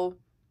also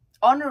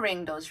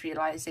honoring those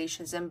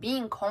realizations and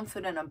being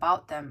confident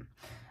about them.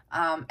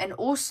 And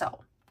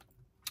also,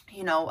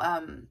 you know,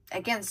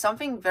 again,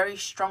 something very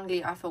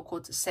strongly I feel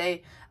called to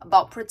say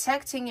about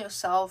protecting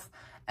yourself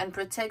and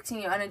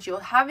protecting your energy,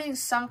 or having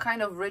some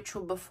kind of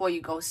ritual before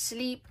you go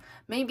sleep,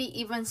 maybe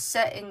even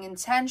setting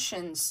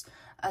intentions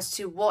as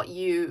to what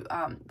you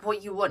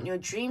want your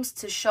dreams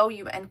to show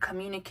you and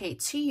communicate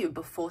to you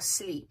before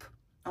sleep.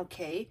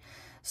 Okay,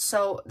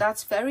 so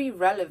that's very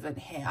relevant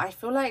here. I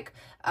feel like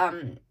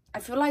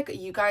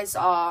you guys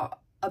are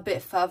a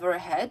bit further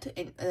ahead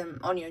in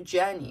on your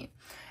journey,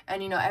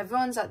 and you know,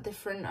 everyone's at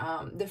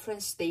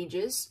different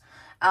stages,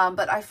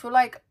 but I feel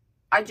like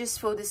I just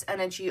feel this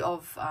energy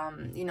of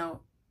you know,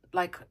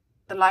 like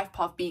the life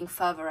path being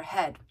further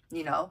ahead,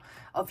 you know,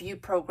 of you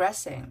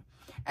progressing.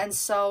 And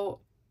so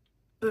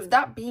with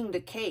that being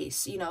the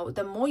case, you know,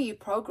 the more you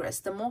progress,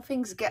 the more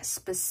things get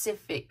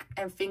specific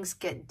and things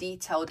get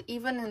detailed.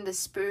 Even in the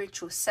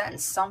spiritual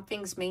sense, some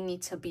things may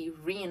need to be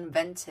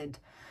reinvented,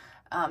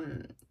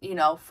 you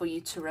know, for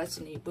you to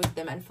resonate with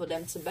them and for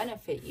them to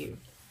benefit you.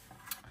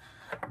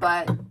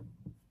 But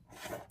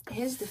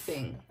here's the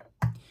thing.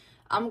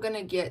 I'm going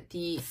to get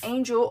the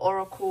Angel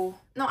Oracle.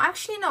 No,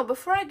 actually, no.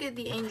 Before I get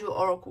the Angel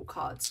Oracle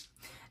cards,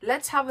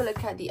 let's have a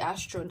look at the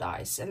Astro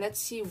Dice. And let's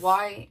see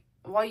why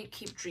you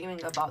keep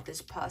dreaming about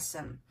this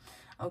person.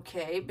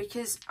 Okay?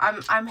 Because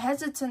I'm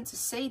hesitant to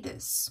say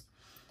this.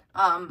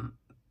 And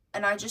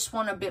I just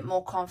want a bit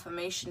more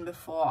confirmation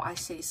before I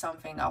say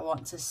something I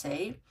want to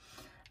say.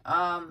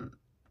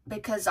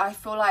 Because I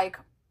feel like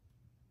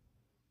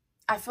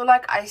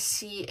I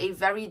see a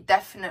very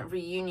definite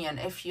reunion.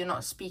 If you're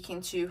not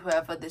speaking to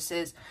whoever this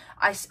is,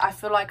 I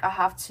feel like I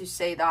have to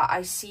say that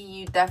I see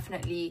you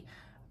definitely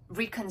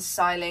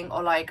reconciling,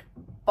 or like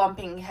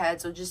bumping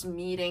heads, or just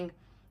meeting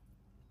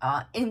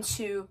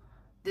into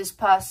this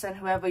person,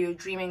 whoever you're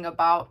dreaming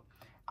about.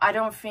 I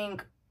don't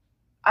think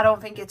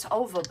it's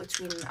over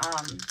between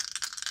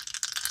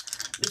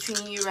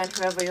you and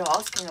whoever you're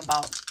asking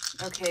about.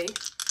 Okay,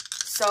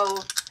 so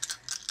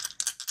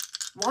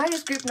why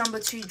is group number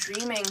 2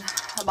 dreaming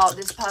about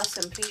this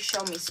person? Please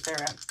show me,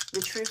 Spirit.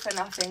 The truth and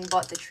nothing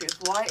but the truth.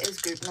 Why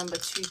is group number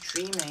 2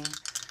 dreaming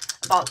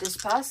about this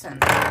person?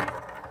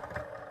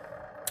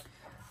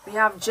 We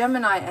have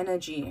Gemini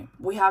energy.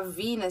 We have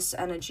Venus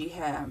energy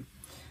here.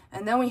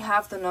 And then we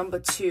have the number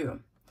 2.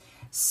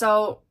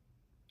 So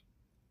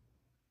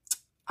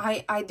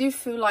I do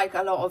feel like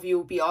a lot of you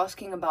will be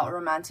asking about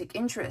romantic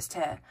interest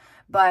here.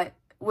 But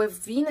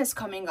with Venus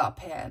coming up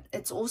here,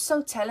 it's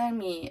also telling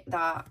me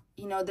that,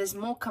 you know, there's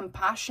more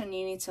compassion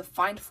you need to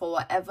find for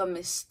whatever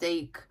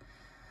mistake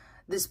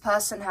this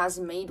person has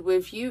made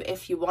with you,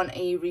 if you want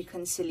a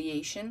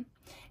reconciliation.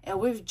 And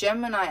with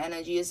Gemini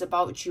energy, is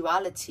about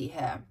duality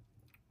here.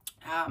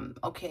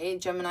 Okay,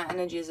 Gemini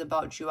energy is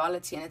about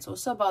duality, and it's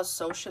also about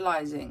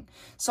socializing.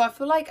 So I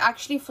feel like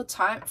actually for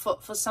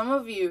some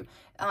of you,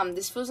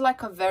 this feels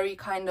like a very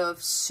kind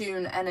of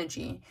soon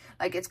energy.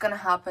 Like it's gonna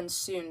happen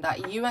soon,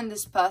 that you and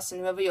this person,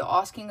 whoever you're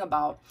asking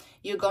about,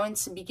 you're going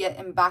to be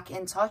getting back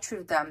in touch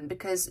with them.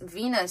 Because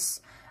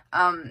Venus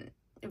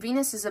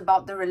is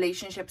about the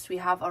relationships we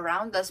have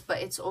around us,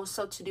 but it's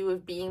also to do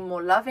with being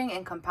more loving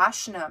and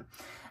compassionate.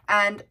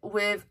 And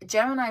with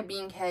Gemini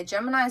being here,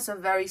 Gemini is a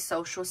very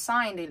social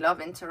sign. They love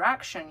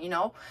interaction, you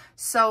know.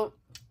 So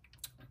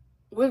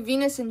with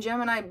Venus and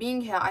Gemini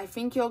being here, I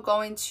think you're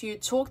going to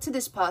talk to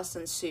this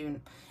person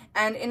soon.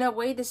 And in a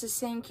way, this is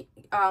saying,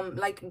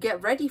 like,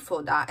 get ready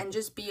for that and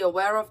just be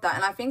aware of that.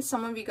 And I think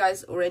some of you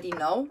guys already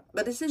know,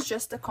 but this is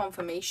just a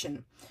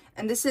confirmation.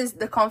 And this is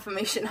the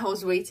confirmation I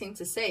was waiting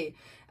to say.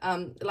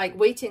 Like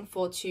waiting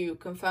for to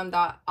confirm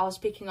that I was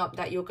picking up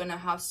that you're gonna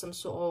have some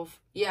sort of,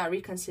 yeah,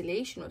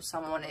 reconciliation with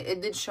someone.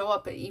 It did show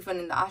up even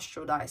in the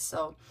Astro Dice.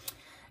 So,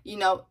 you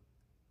know,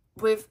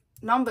 with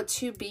number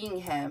 2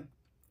 being here,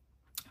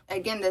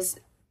 again, there's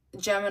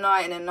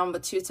Gemini and then number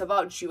 2, it's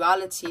about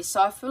duality.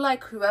 So I feel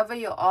like whoever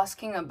you're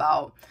asking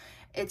about,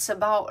 it's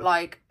about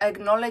like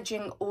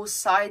acknowledging all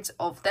sides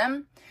of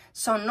them.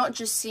 So not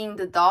just seeing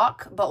the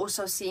dark, but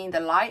also seeing the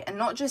light, and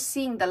not just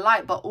seeing the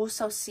light, but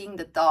also seeing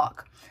the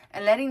dark,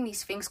 and letting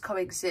these things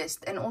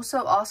coexist. And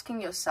also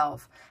asking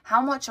yourself,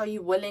 how much are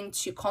you willing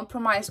to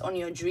compromise on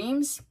your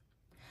dreams?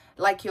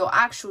 Like your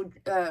actual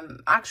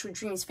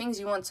dreams, things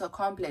you want to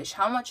accomplish.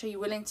 How much are you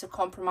willing to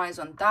compromise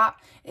on that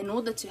in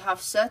order to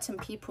have certain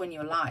people in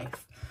your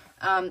life?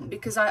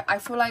 Because I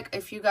feel like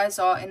if you guys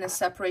are in a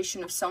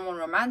separation with someone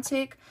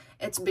romantic,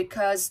 it's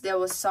because there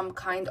was some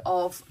kind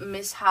of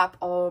mishap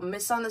or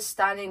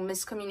misunderstanding,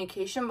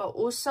 miscommunication, but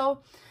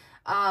also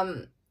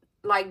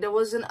like there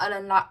was an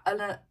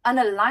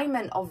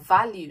alignment of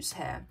values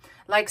here.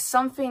 Like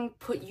something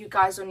put you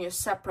guys on your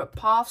separate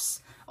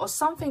paths, or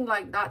something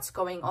like that's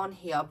going on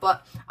here.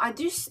 But I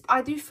do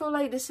feel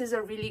like this is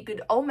a really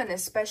good omen,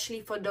 especially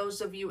for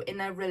those of you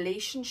in a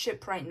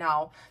relationship right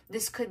now.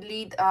 This could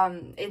lead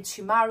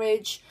into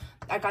marriage.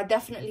 Like I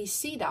definitely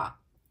see that.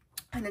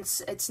 And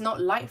it's not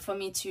light for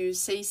me to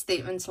say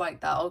statements like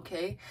that,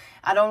 okay?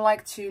 I don't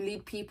like to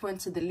lead people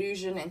into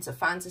delusion, into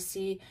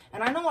fantasy.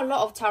 And I know a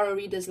lot of tarot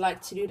readers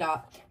like to do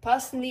that.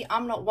 Personally,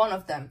 I'm not one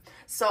of them.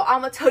 So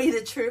I'm going to tell you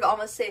the truth. I'm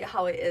going to say it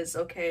how it is,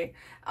 okay?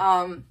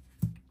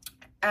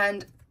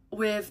 And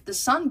with the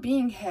sun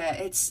being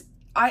here,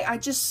 I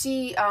just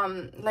see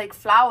like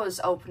flowers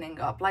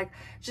opening up. Like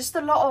just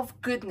a lot of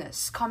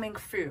goodness coming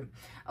through,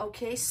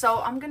 okay?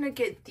 So I'm going to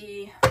get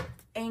the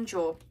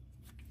angel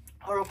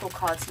oracle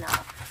cards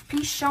now.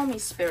 Please show me,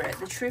 Spirit,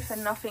 the truth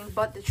and nothing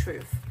but the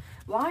truth.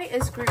 Why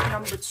is group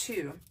number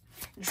 2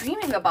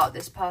 dreaming about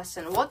this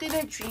person? What do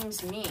their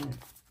dreams mean?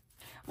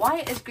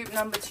 Why is group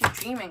number 2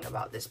 dreaming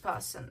about this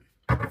person?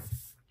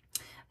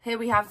 Here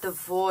we have the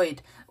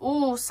void.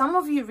 Oh, some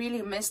of you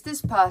really miss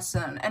this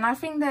person, and I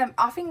think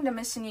they're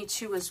missing you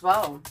too as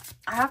well.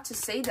 I have to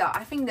say that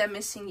I think they're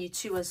missing you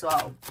too as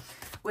well,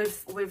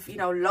 with you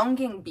know,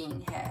 longing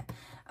being here.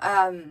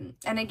 And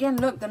again,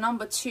 look, the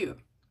number 2.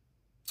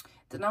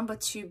 The number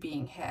 2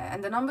 being here,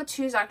 and the number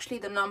 2 is actually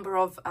the number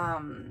of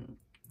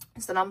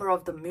it's the number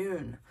of the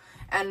moon.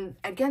 And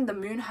again, the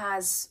moon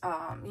has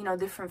you know,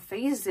 different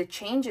phases, it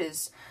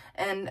changes,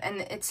 and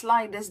it's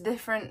like there's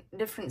different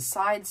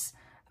sides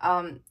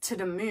to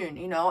the moon,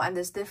 you know, and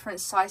there's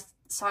different sides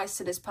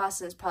to this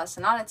person's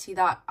personality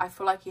that I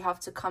feel like you have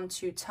to come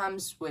to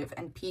terms with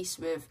and peace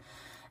with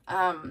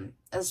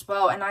as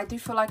well. And I do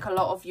feel like a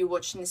lot of you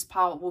watching this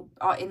power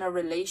are in a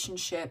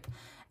relationship,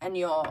 and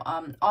you're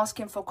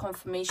asking for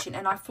confirmation.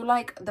 And I feel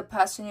like the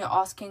person you're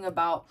asking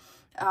about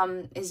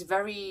is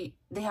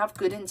they have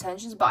good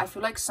intentions, but I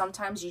feel like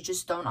sometimes you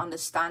just don't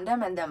understand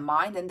them and their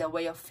mind and their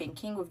way of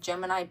thinking, with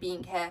Gemini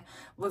being here,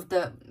 with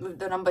the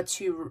number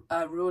 2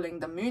 ruling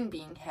the moon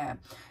being here.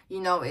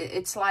 You know,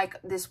 it's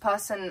like this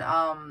person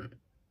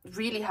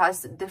really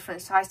has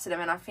different sides to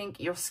them, and I think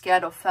you're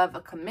scared of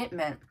further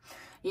commitment,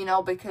 you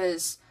know,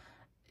 because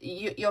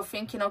you're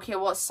thinking, okay,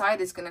 what side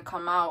is going to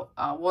come out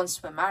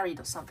once we're married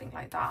or something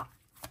like that.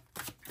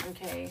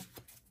 Okay.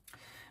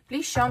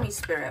 Please show me,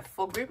 Spirit,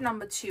 for group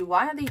number 2,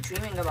 why are they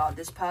dreaming about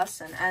this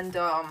person? And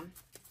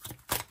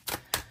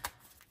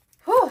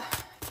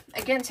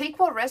again, take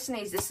what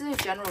resonates. This is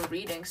a general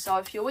reading, so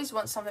if you always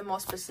want something more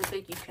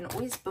specific, you can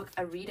always book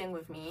a reading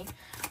with me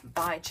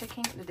by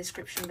checking the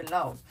description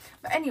below.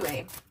 But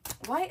anyway,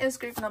 why is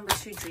group number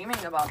 2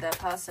 dreaming about their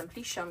person?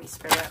 Please show me,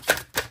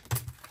 Spirit.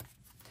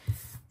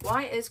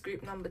 Why is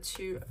group number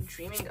 2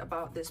 dreaming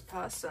about this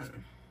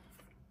person?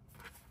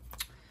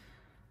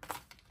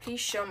 Please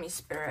show me,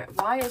 Spirit.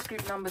 Why is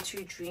group number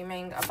 2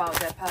 dreaming about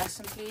their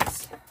person,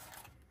 please?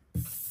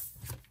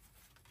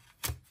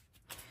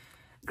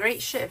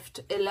 Great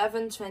shift,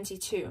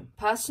 1122.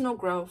 Personal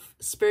growth,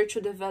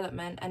 spiritual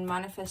development, and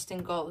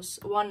manifesting goals,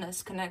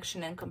 oneness,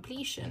 connection, and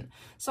completion.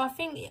 So I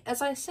think,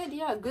 as I said,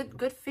 yeah,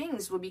 good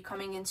things will be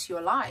coming into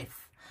your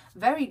life.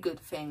 Very good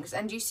things.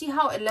 And you see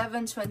how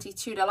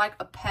 1122, they're like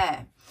a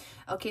pair.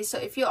 Okay, so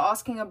if you're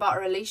asking about a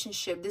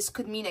relationship, this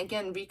could mean,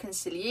 again,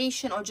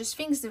 reconciliation or just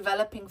things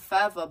developing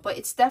further. But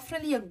it's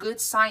definitely a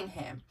good sign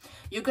here.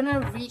 You're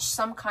gonna reach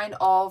some kind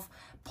of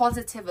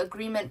positive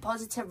agreement,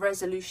 positive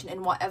resolution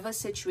in whatever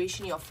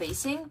situation you're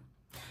facing.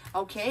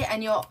 Okay,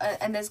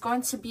 and there's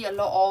going to be a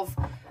lot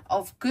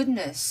of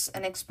goodness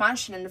and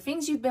expansion, and the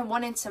things you've been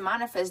wanting to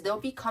manifest, they'll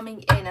be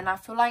coming in. And I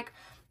feel like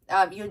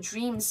your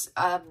dreams,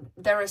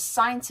 they're a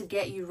sign to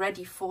get you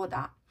ready for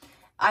that.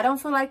 I don't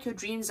feel like your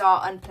dreams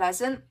are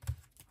unpleasant.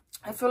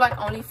 I feel like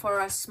only for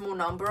a small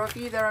number of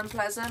you they're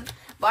unpleasant,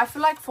 but I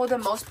feel like for the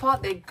most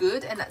part they're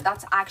good, and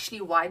that's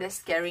actually why they're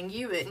scaring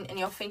you. And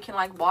you're thinking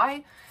like,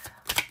 why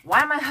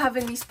am I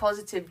having these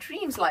positive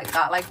dreams like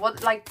that? Like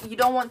what? Like you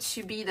don't want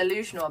to be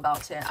delusional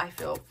about it, I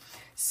feel.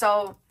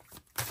 So,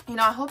 you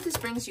know, I hope this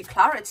brings you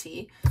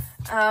clarity.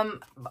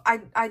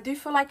 I do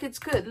feel like it's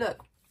good.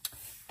 Look,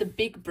 the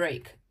big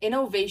break,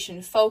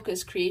 innovation,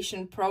 focus,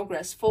 creation,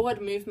 progress,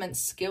 forward movement,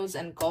 skills,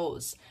 and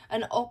goals.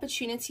 An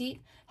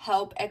opportunity,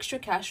 help, extra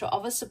cash, or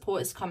other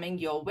support is coming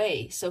your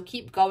way. So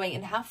keep going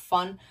and have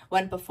fun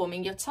when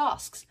performing your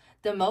tasks.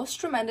 The most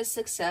tremendous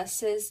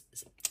success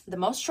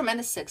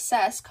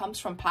comes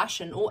from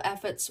passion. All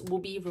efforts will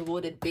be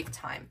rewarded big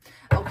time.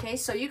 Okay,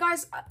 so you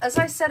guys, as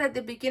I said at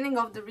the beginning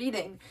of the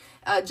reading,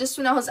 just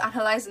when I was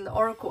analyzing the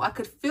oracle, I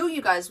could feel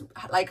you guys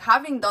like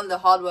having done the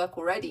hard work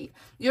already.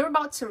 You're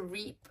about to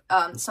reap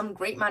some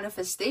great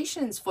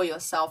manifestations for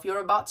yourself. You're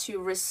about to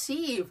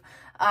receive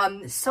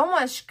so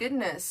much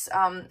goodness.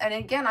 And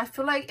again, I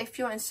feel like if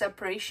you're in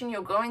separation,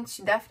 you're going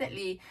to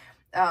definitely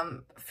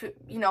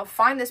you know,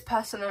 find this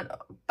person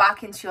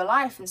back into your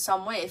life in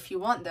some way if you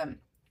want them.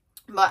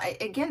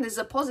 But again, there's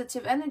a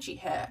positive energy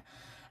here,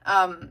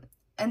 and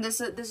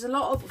there's a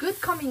lot of good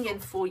coming in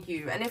for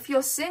you. And if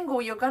you're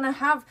single, you're gonna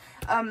have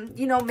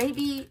you know,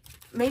 maybe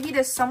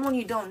there's someone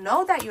you don't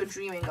know that you're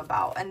dreaming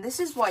about, and this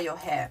is why you're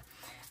here.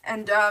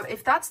 And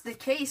if that's the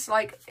case,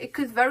 like, it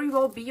could very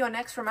well be your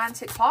next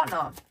romantic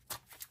partner.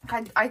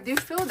 I do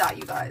feel that,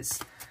 you guys.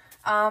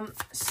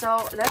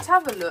 So let's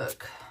have a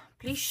look.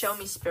 Please show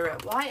me,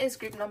 Spirit. Why is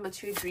group number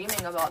 2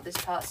 dreaming about this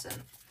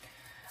person?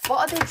 What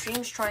are their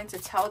dreams trying to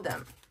tell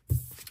them?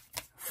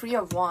 Three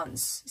of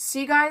Wands.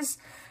 See, guys,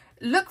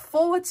 look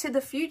forward to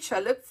the future.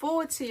 Look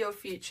forward to your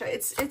future.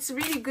 It's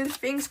really good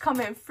things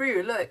coming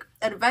through. Look,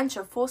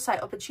 adventure,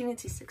 foresight,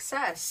 opportunity,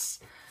 success.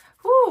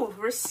 Whoo,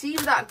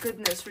 receive that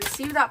goodness.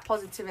 Receive that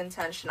positive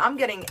intention. I'm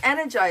getting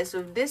energized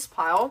with this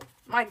pile.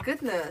 My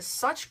goodness,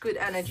 such good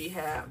energy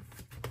here.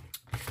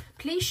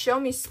 Please show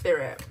me,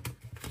 Spirit.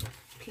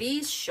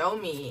 Please show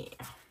me.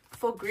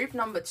 For group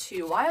number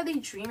 2, why are they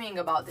dreaming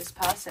about this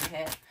person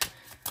here?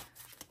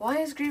 Why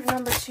is group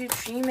number 2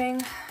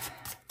 dreaming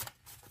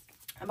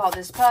about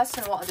this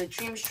person? What are the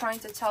dreams trying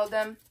to tell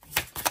them?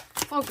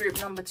 For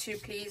group number 2,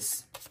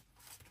 please.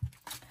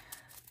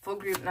 For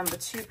group number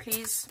 2,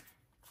 please.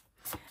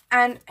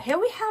 And here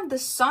we have the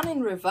Sun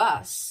in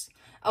reverse.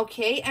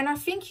 Okay, and I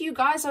think you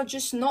guys are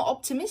just not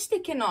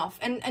optimistic enough.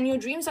 And your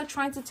dreams are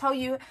trying to tell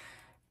you,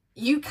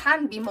 you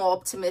can be more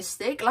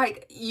optimistic.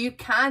 Like, you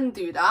can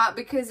do that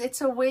because it's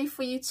a way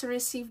for you to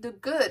receive the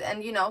good.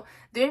 And, you know,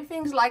 doing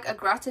things like a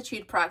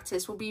gratitude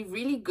practice will be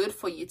really good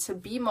for you to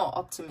be more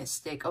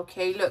optimistic.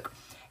 Okay, look,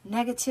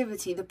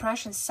 negativity,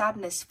 depression,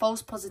 sadness,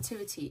 false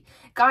positivity.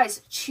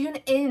 Guys, tune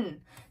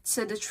in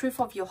to the truth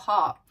of your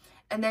heart.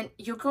 And then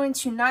you're going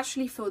to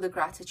naturally feel the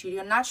gratitude.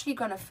 You're naturally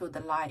going to feel the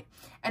light.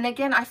 And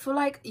again, I feel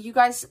like you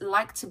guys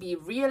like to be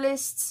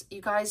realists. You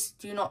guys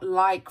do not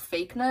like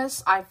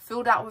fakeness. I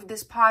feel that with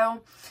this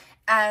pile.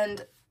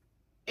 And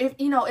if,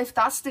 you know, if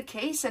that's the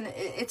case, and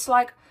it's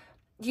like,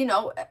 you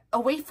know, a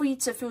way for you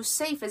to feel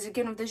safe is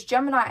again with this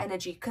Gemini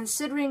energy,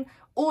 considering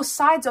all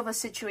sides of a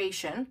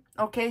situation,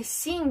 okay,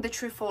 seeing the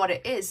truth for what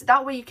it is.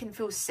 That way you can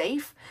feel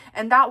safe.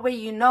 And that way,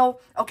 you know,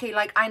 okay,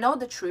 like I know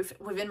the truth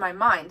within my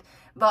mind,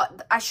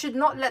 but I should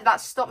not let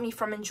that stop me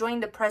from enjoying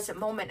the present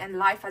moment and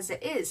life as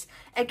it is.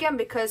 Again,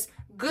 because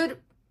good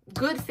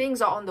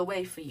things are on the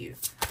way for you.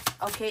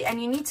 Okay,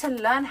 and you need to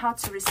learn how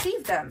to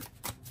receive them.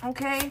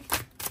 Okay,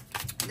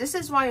 this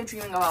is why you're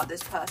dreaming about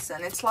this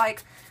person. It's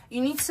like you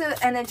need to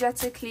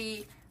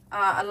energetically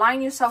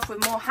align yourself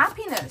with more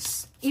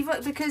happiness,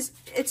 even because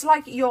it's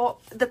like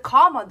the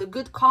karma, the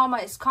good karma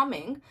is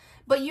coming,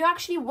 but you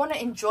actually want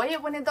to enjoy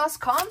it when it does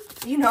come,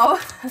 you know.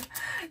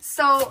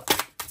 So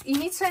you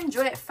need to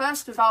enjoy it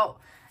first without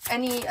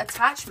any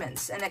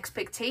attachments and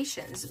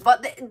expectations.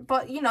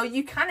 But you know,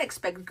 you can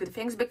expect good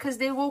things because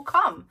they will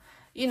come,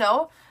 you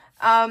know.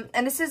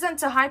 And this isn't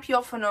to hype you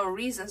up for no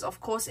reasons.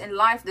 Of course, in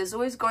life, there's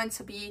always going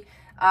to be,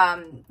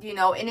 you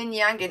know, yin and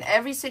yang in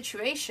every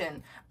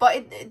situation. But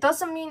it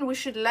doesn't mean we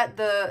should let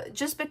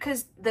just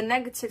because the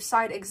negative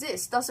side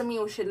exists, doesn't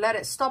mean we should let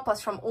it stop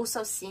us from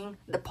also seeing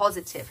the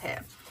positive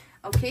here.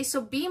 Okay, so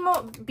be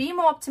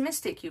more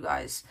optimistic, you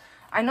guys.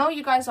 I know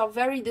you guys are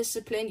very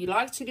disciplined. You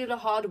like to do the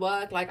hard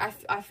work. Like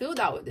I feel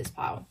that with this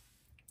pile.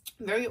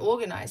 Very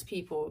organized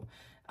people.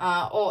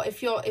 Or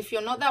if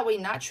you're not that way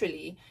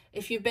naturally,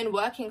 if you've been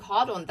working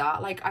hard on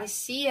that, like I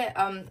see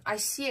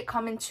it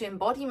come into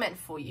embodiment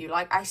for you.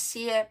 Like I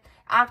see it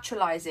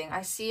actualizing.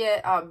 I see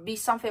it be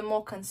something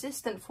more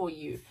consistent for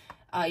you.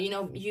 You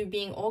know, you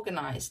being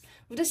organized.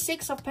 With the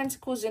Six of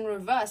Pentacles in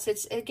reverse,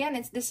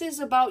 this is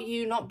about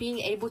you not being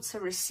able to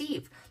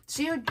receive.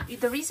 So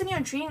the reason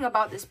you're dreaming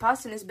about this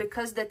person is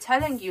because they're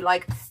telling you,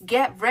 like,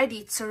 get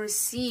ready to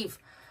receive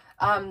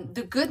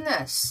the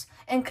goodness,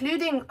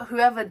 including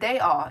whoever they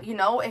are. You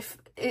know, if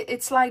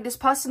it's like this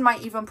person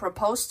might even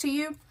propose to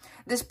you,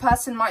 this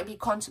person might be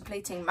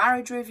contemplating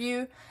marriage with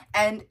you,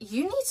 and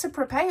you need to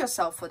prepare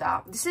yourself for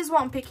that. This is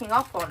what I'm picking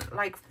up on.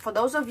 Like, for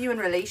those of you in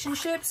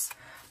relationships,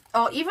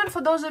 or even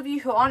for those of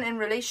you who aren't in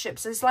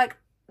relationships, it's like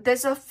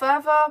there's a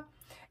further,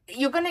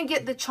 you're going to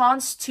get the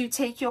chance to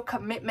take your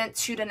commitment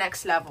to the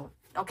next level.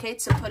 Okay,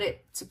 to put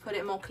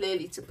it more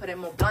clearly, to put it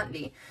more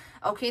bluntly.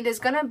 Okay, there's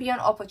going to be an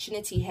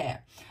opportunity here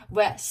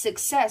where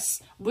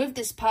success with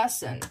this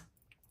person,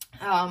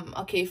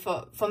 okay,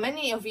 for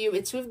many of you,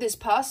 it's with this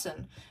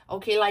person.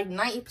 Okay, like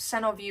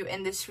 90% of you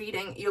in this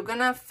reading, you're going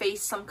to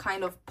face some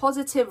kind of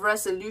positive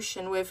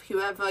resolution with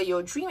whoever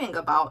you're dreaming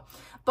about.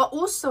 But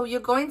also, you're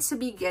going to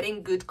be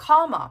getting good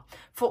karma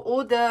for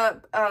all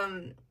the,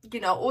 you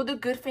know, all the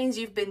good things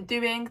you've been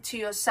doing to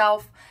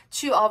yourself,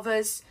 to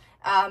others.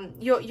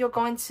 You're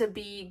going to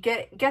be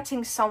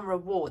getting some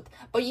reward.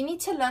 But you need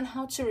to learn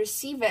how to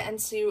receive it and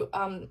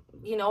to,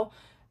 you know,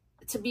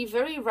 to be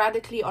very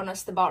radically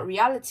honest about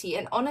reality.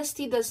 And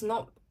honesty does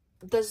not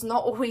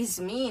always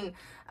mean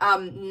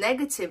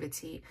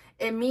negativity.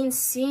 It means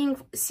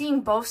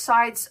seeing both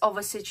sides of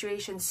a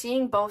situation,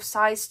 seeing both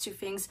sides to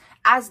things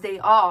as they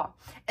are,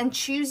 and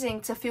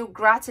choosing to feel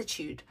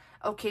gratitude.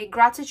 Okay,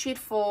 gratitude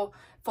for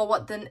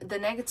what the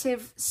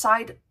negative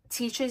side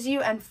teaches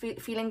you, and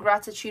feeling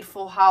gratitude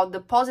for how the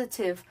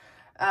positive,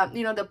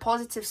 you know, the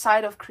positive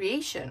side of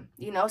creation,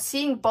 you know,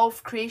 seeing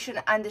both creation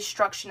and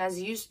destruction as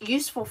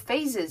useful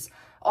phases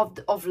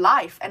of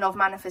life and of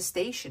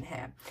manifestation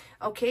here.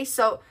 Okay,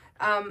 so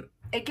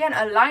again,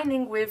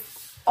 aligning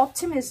with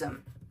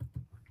optimism.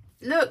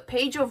 Look,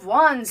 Page of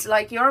Wands,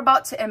 like you're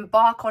about to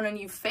embark on a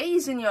new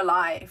phase in your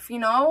life, you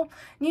know,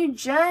 new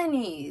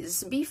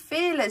journeys. Be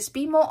fearless,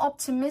 be more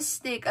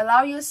optimistic,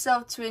 allow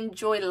yourself to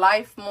enjoy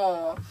life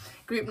more.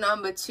 group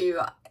number 2.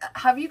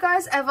 Have you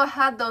guys ever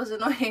had those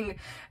annoying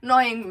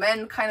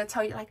men kind of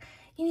tell you like,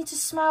 you need to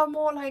smile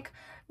more, like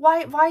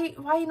why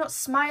are you not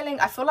smiling?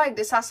 I feel like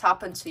this has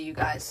happened to you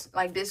guys,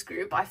 like this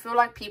group. I feel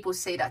like people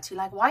say that to you,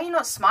 like, why are you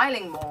not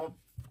smiling more?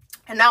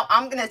 And now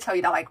I'm gonna tell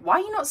you that, like, why are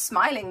you not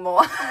smiling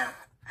more?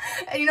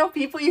 And you know,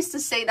 people used to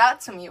say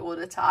that to me all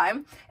the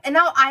time, and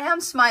now I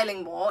am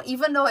smiling more,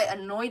 even though it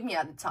annoyed me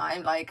at the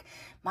time. Like,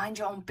 mind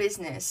your own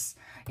business,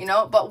 you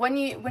know. But when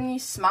you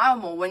smile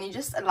more, when you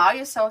just allow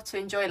yourself to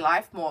enjoy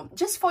life more,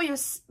 just for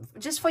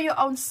your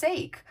own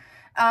sake,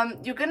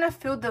 you're gonna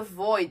fill the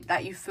void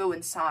that you feel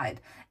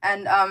inside.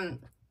 And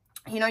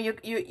you know,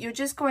 you're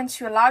just going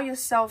to allow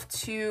yourself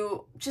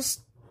to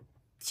just,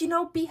 you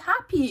know, be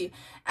happy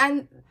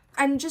and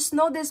just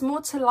know there's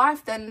more to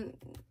life than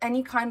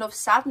any kind of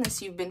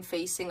sadness you've been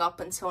facing up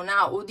until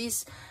now, all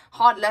these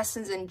hard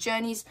lessons and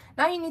journeys.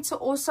 Now you need to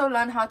also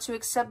learn how to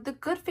accept the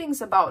good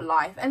things about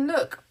life. And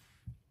look,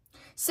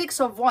 6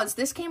 of Wands,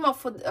 this came up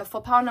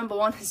for pile number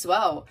 1 as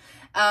well.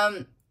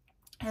 And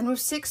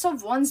with 6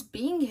 of Wands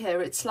being here,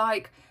 it's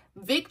like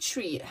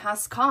victory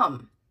has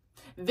come.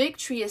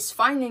 Victory is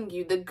finding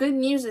you. The good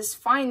news is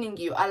finding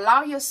you.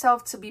 Allow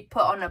yourself to be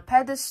put on a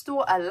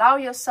pedestal. Allow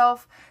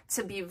yourself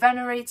to be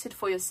venerated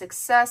for your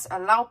success.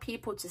 Allow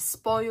people to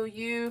spoil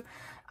you.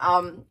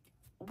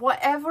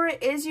 Whatever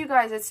it is, you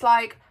guys, it's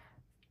like,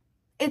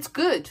 it's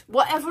good.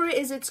 Whatever it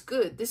is, it's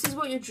good. This is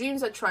what your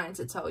dreams are trying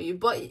to tell you.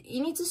 But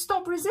you need to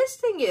stop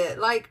resisting it.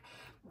 Like,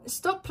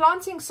 stop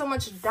planting so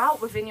much doubt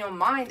within your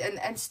mind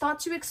and start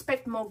to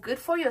expect more good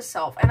for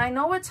yourself. And I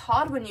know it's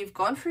hard when you've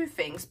gone through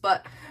things,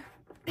 but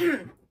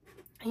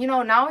you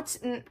know, now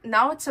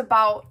it's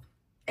about,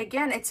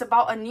 again, it's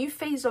about a new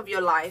phase of your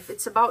life.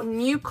 It's about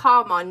new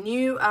karma,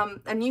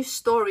 a new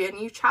story, a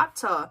new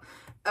chapter,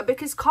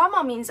 because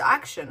karma means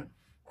action.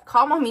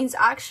 Karma means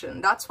action.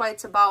 That's why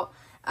it's about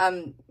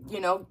you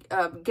know,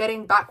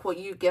 getting back what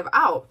you give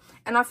out.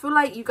 And I feel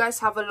like you guys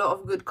have a lot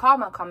of good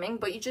karma coming,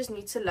 but you just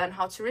need to learn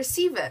how to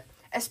receive it,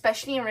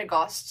 especially in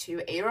regards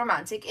to a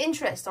romantic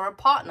interest or a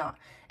partner.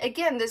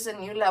 Again, there's a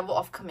new level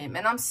of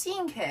commitment I'm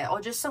seeing here,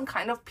 or just some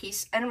kind of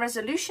peace and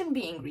resolution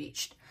being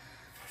reached.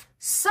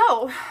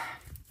 So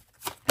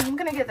I'm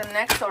gonna get the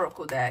next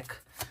oracle deck.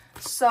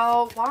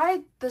 So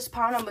why does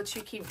pile number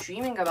 2 keep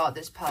dreaming about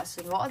this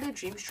person? What are their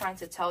dreams trying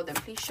to tell them?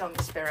 Please show me,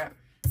 Spirit.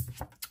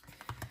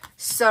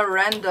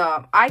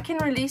 Surrender. I can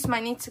release my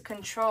need to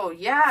control.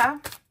 Yeah,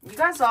 you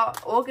guys are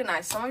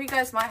organized. Some of you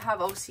guys might have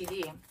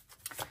OCD,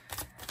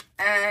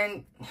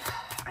 and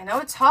I know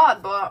it's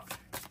hard, but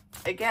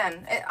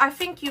again, I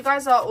think you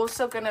guys are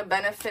also going to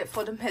benefit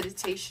for the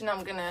meditation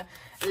I'm going to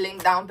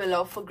link down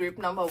below for group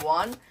number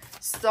 1.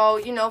 So,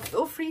 you know,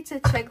 feel free to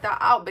check that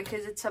out,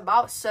 because it's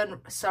about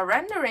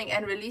surrendering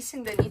and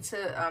releasing the need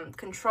to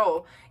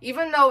control,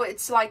 even though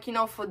it's like, you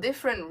know, for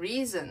different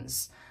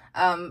reasons.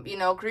 You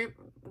know,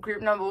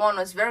 group number 1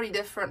 was very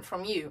different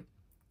from you,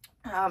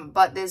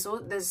 but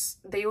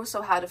they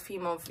also had a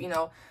theme of, you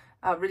know,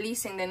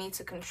 releasing the need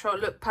to control.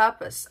 Look,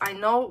 purpose. I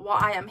know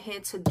what I am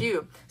here to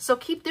do. So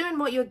keep doing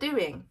what you're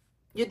doing.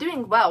 You're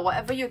doing well.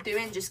 Whatever you're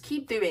doing, just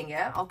keep doing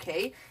it,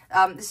 okay?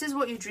 This is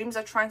what your dreams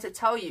are trying to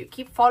tell you.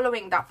 Keep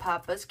following that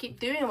purpose. Keep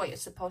doing what you're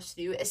supposed to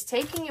do. It's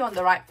taking you on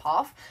the right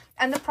path.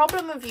 And the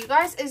problem with you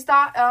guys is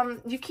that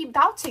you keep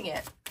doubting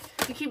it.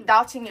 You keep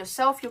doubting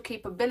yourself, your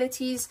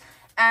capabilities,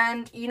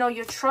 and, you know,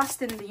 your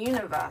trust in the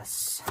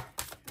universe.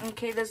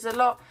 Okay, there's a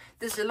lot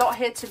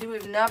here to do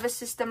with nervous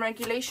system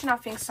regulation. I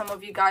think some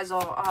of you guys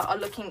are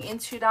looking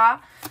into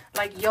that,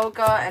 like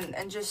yoga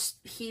and just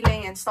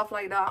healing and stuff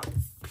like that.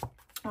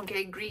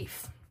 Okay,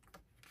 grief.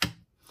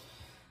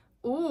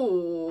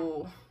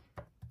 Ooh,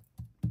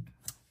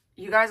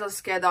 you guys are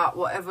scared that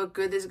whatever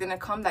good is gonna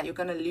come, that you're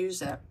gonna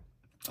lose it.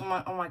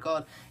 Oh my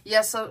god.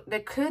 Yeah, so there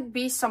could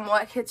be some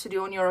work here to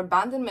do on your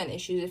abandonment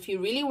issues if you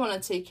really want to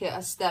take it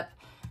a step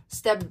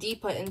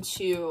deeper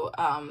into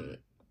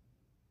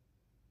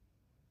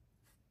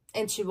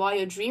why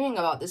you're dreaming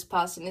about this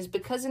person. Is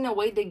because in a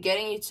way they're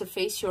getting you to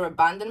face your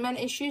abandonment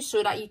issues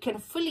so that you can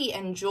fully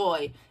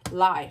enjoy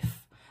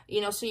life,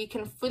 you know, so you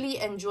can fully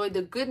enjoy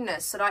the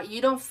goodness, so that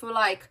you don't feel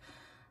like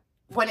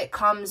when it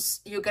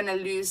comes you're gonna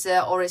lose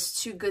it, or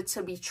it's too good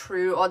to be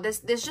true, or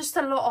there's just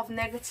a lot of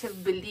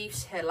negative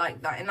beliefs here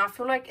like that. And I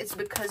feel like it's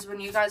because when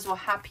you guys were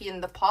happy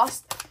in the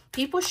past,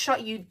 people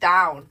shut you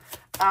down,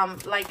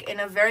 like in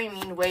a very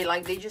mean way.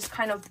 Like they just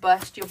kind of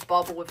burst your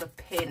bubble with a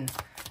pin.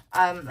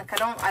 Like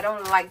I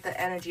don't like the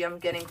energy I'm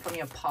getting from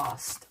your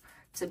past,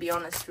 to be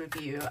honest with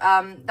you.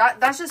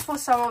 That's just for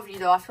some of you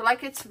though. I feel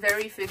like it's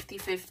very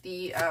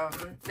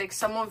 50-50. Like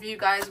some of you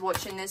guys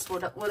watching this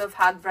would have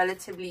had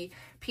relatively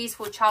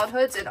peaceful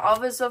childhoods, and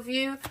others of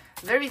you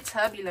very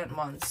turbulent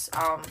ones.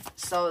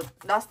 So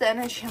that's the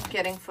energy I'm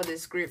getting for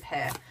this group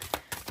here.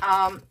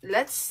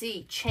 Let's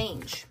see.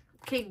 Change.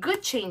 Okay,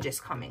 good change is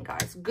coming,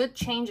 guys. Good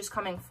change is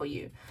coming for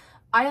you.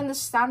 I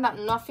understand that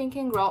nothing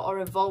can grow or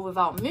evolve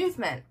without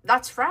movement.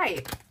 That's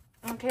right.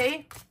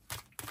 Okay,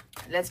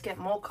 let's get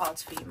more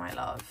cards for you, my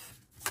love.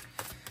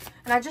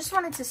 And I just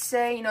wanted to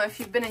say, you know, if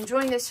you've been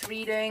enjoying this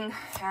reading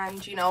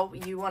and, you know,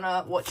 you want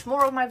to watch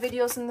more of my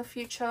videos in the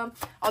future,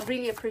 I'd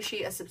really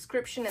appreciate a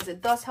subscription, as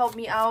it does help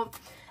me out.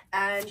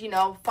 And, you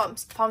know,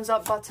 thumbs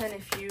up button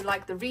if you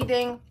like the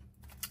reading.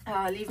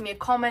 Leave me a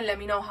comment. Let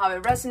me know how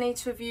it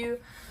resonates with you.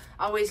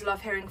 I always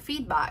love hearing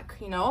feedback,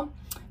 you know.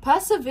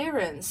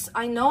 Perseverance.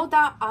 I know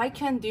that I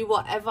can do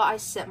whatever I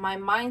set my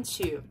mind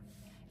to.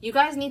 You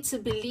guys need to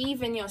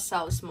believe in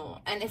yourselves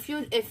more. And if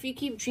you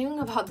keep dreaming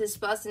about this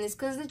person, it's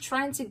because they're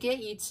trying to get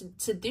you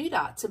to do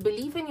that, to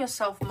believe in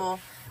yourself more.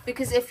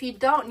 Because if you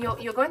don't,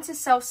 you're going to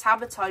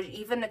self-sabotage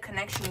even the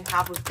connection you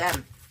have with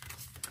them.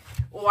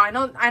 Oh, I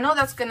know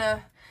that's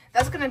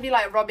gonna be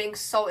like rubbing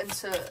salt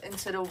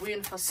into the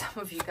wound for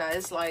some of you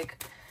guys.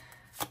 Like,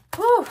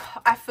 whew,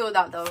 I feel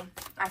that though.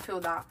 I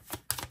feel that.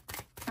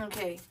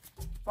 Okay.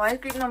 Why is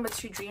group number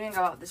 2 dreaming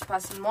about this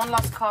person? One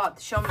last card.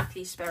 Show me,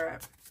 please,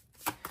 Spirit.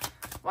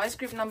 Why is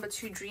group number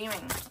 2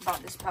 dreaming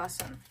about this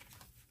person?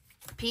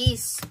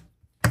 Peace.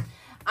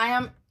 I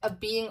am a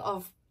being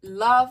of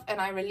love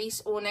and I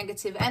release all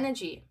negative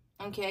energy.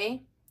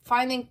 Okay?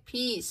 Finding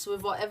peace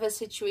with whatever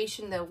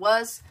situation there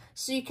was,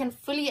 so you can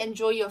fully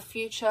enjoy your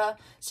future,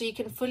 so you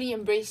can fully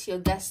embrace your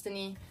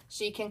destiny,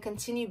 so you can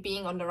continue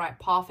being on the right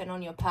path and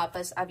on your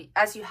purpose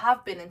as you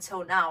have been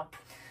until now.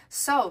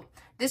 So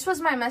this was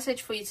my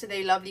message for you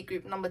today, lovely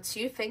group number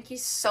 2. Thank you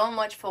so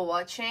much for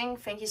watching.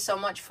 Thank you so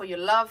much for your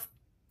love,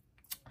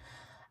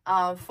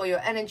 for your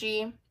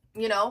energy.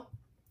 You know,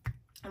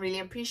 I really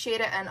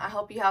appreciate it, and I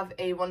hope you have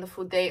a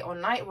wonderful day or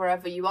night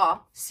wherever you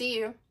are. See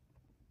you.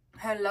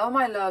 Hello,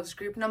 my loves.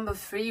 Group number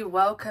 3,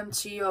 welcome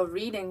to your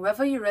reading.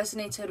 Whether you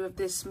resonated with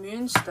this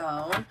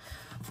moonstone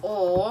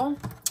or,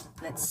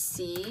 let's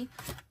see,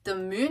 the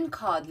moon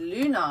card,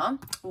 Luna,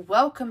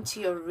 welcome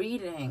to your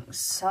reading.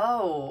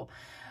 So,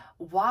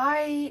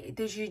 why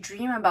did you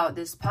dream about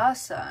this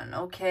person?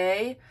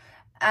 Okay,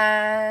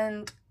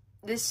 and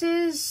this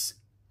is,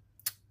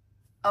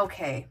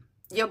 okay,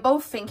 you're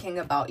both thinking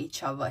about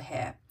each other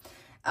here.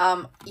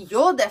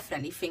 You're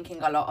definitely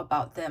thinking a lot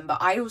about them,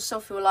 but I also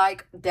feel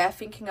like they're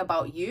thinking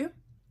about you.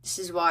 This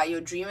is why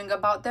you're dreaming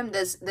about them.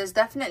 There's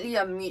definitely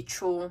a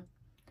mutual,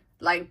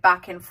 like,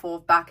 back and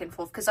forth,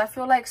 because I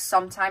feel like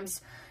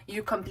sometimes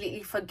you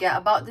completely forget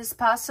about this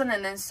person,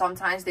 and then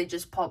sometimes they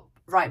just pop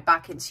right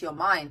back into your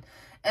mind.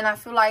 And I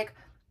feel like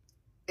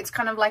it's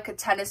kind of like a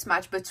tennis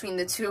match between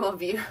the two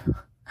of you.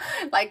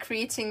 Like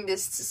creating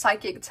this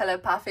psychic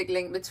telepathic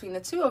link between the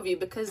two of you,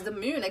 because the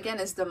moon, again,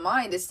 is the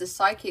mind, it's the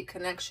psychic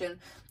connection,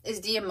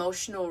 is the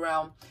emotional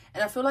realm.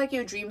 And I feel like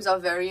your dreams are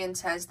very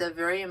intense, they're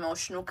very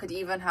emotional, could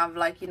even have,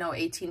 like, you know,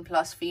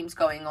 18+ themes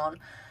going on.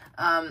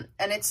 And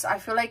it's, I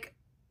feel like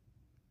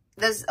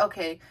there's,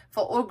 okay,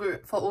 for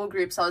all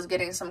groups I was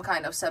getting some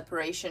kind of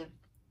separation,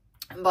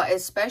 but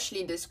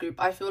especially this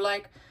group, I feel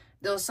like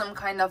there was some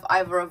kind of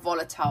either a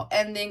volatile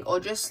ending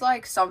or just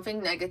like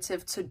something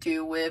negative to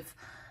do with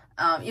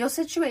your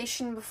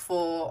situation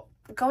before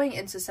going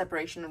into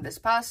separation with this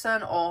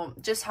person, or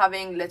just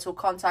having little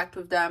contact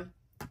with them.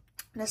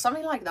 There's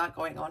something like that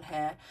going on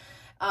here.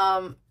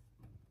 And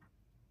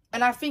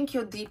I think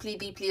you're deeply,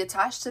 deeply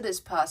attached to this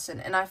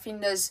person. And I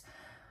think there's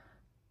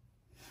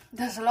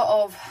a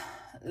lot of,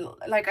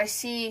 like, I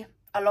see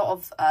a lot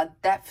of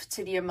depth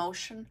to the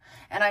emotion,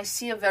 and I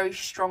see a very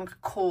strong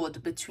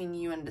cord between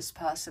you and this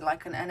person,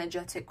 like an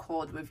energetic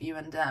cord with you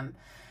and them.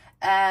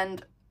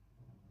 And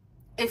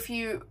if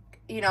you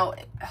know,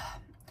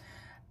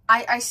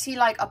 I see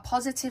like a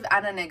positive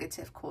and a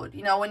negative cord.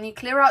 You know, when you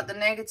clear out the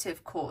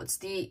negative cords,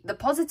 the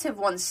positive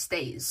one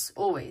stays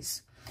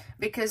always,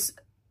 because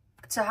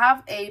to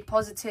have a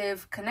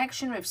positive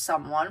connection with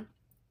someone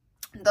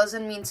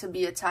doesn't mean to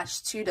be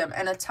attached to them.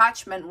 And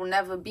attachment will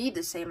never be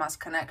the same as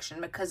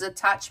connection, because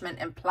attachment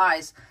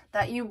implies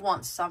that you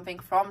want something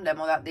from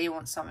them or that they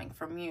want something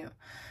from you.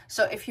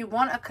 So if you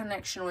want a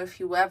connection with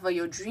whoever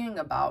you're dreaming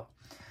about,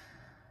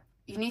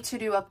 you need to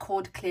do a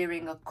cord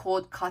clearing, a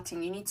cord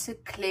cutting. You need to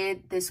clear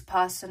this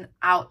person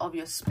out of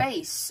your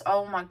space.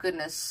 Oh my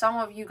goodness. Some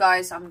of you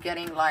guys, I'm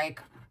getting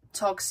like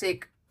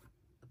toxic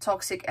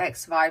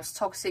ex vibes,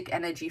 toxic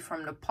energy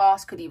from the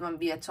past. Could even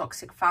be a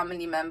toxic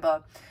family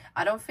member.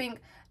 I don't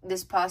think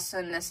this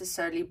person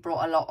necessarily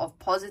brought a lot of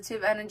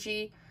positive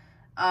energy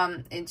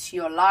into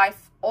your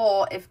life.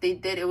 Or if they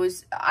did, it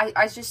was,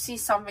 I just see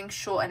something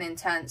short and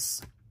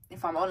intense,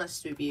 if I'm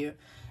honest with you.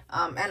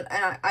 And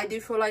I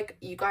do feel like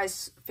you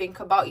guys think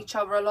about each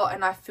other a lot,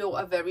 and I feel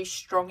a very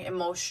strong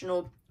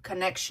emotional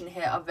connection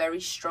here, a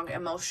very strong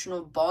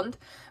emotional bond,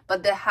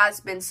 but there has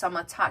been some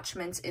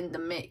attachments in the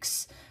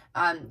mix.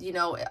 You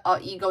know,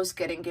 our ego's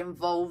getting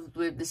involved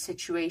with the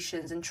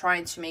situations and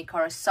trying to make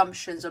our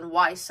assumptions on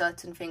why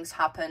certain things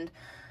happened.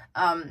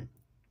 And,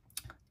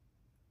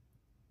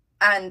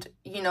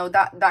 you know,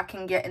 that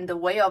can get in the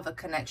way of a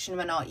connection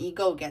when our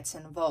ego gets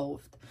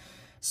involved.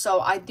 So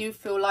I do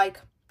feel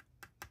like,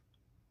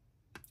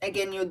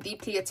 again, you're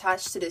deeply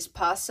attached to this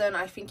person.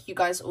 I think you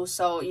guys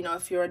also, you know,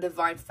 if you're a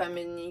divine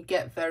feminine, you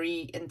get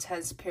very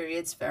intense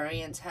periods,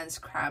 very intense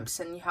cramps,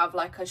 and you have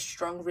like a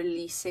strong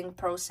releasing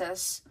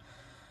process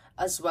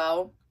as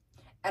well.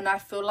 And I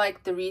feel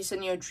like the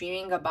reason you're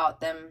dreaming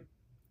about them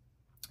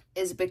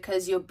is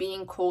because you're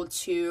being called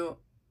to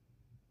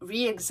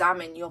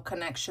re-examine your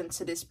connection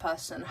to this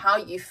person, how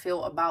you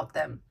feel about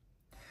them,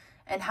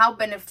 and how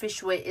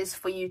beneficial it is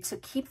for you to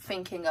keep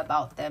thinking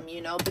about them, you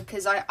know,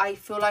 because I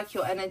feel like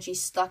your energy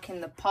is stuck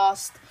in the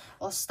past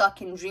or stuck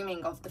in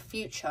dreaming of the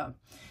future.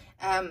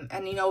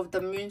 And you know,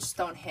 the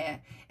moonstone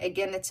here,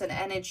 again, it's an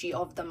energy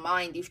of the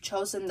mind. You've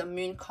chosen the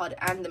moon card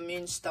and the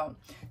moonstone,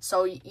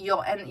 so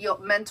your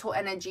mental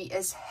energy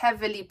is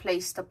heavily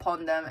placed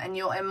upon them, and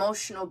your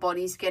emotional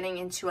body is getting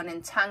into an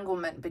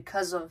entanglement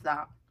because of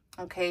that.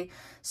 Okay,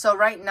 so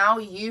right now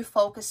you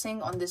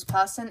focusing on this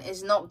person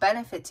is not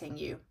benefiting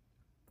you.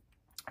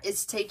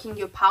 It's taking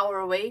your power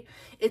away.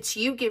 It's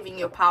you giving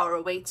your power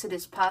away to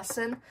this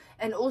person.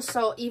 And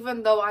also,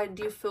 even though I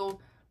do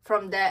feel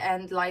from their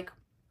end like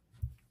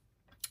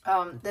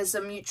there's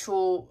a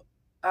mutual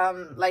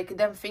like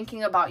them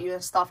thinking about you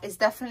and stuff, it's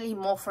definitely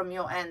more from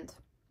your end.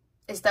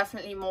 It's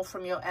definitely more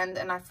from your end.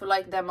 And I feel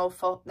like they're more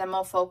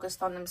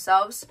focused on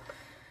themselves.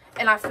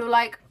 And I feel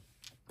like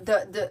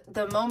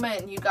the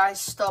moment you guys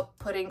stop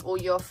putting all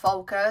your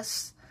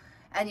focus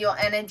and your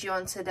energy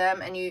onto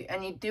them, and you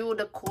do all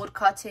the cord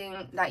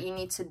cutting that you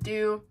need to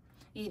do,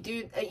 you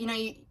do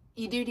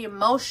you do the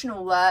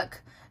emotional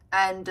work,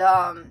 and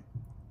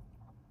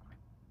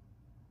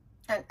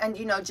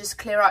you know, just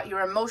clear out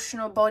your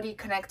emotional body,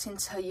 connecting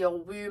to your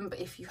womb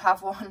if you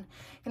have one,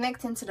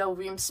 connecting to the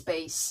womb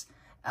space.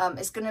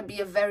 It's going to be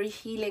a very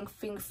healing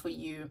thing for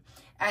you.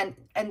 And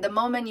the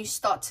moment you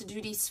start to do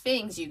these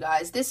things, you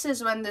guys, this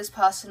is when this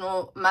person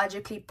will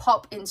magically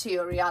pop into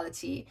your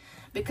reality,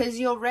 because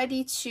you're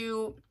ready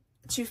to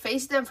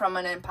face them from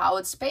an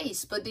empowered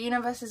space. But the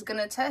universe is going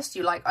to test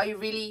you, like, are you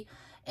really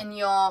in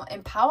your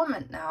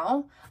empowerment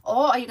now,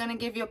 or are you going to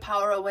give your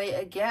power away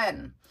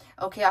again?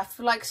 Okay, I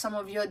feel like some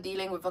of you are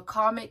dealing with a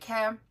karmic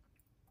here,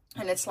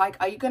 and it's like,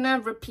 are you going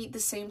to repeat the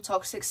same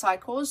toxic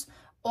cycles,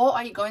 or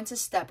are you going to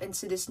step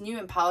into this new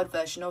empowered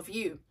version of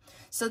you?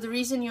 So the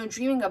reason you're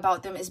dreaming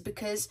about them is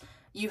because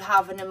you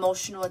have an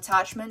emotional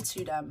attachment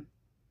to them,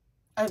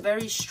 a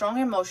very strong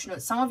emotional.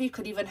 Some of you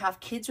could even have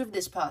kids with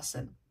this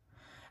person.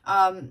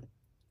 But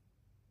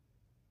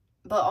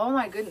oh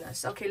my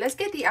goodness. Okay, let's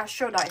get the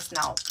astro dice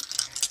now.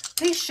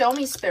 Please show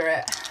me,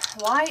 Spirit.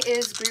 Why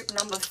is group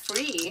number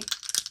 3?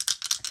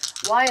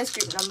 Why is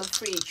group number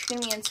 3? Tune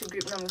me into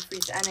group number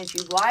 3's energy.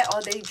 Why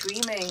are they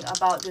dreaming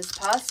about this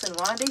person?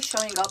 Why are they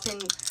showing up in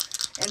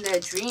their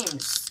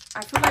dreams?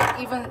 I feel like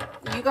even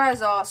you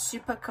guys are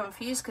super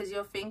confused, because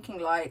you're thinking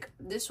like,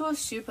 this was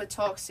super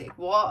toxic.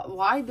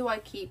 Why do I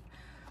keep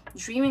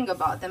dreaming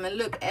about them? And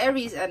look,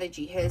 Aries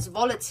energy here is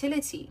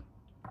volatility.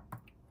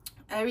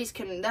 Aries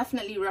can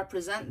definitely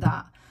represent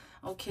that.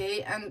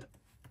 Okay, and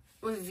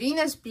with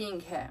Venus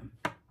being here,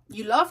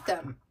 you love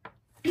them.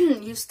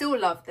 You still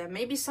love them.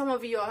 Maybe some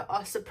of you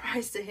are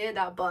surprised to hear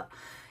that, but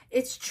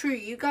it's true.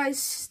 You guys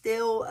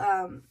still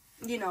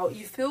you know,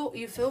 you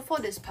feel for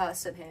this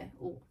person here.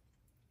 Ooh.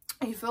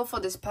 You feel for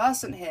this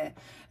person here.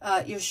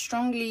 You're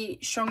strongly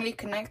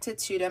connected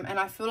to them, and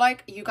I feel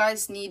like you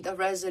guys need a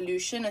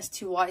resolution as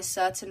to why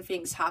certain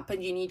things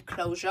happen. You need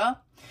closure,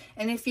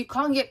 and if you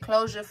can't get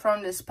closure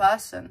from this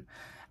person,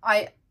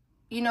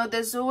 you know,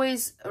 there's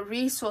always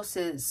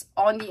resources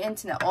on the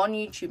internet, on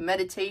YouTube,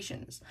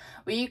 meditations,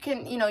 where you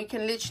can, you know, you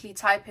can literally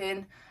type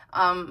in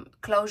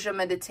closure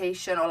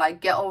meditation, or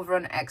like get over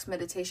an ex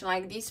meditation.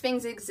 Like, these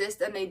things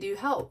exist and they do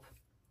help.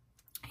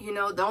 You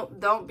know,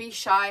 don't be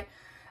shy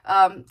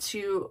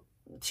to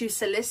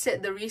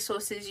solicit the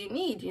resources you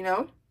need, you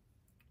know.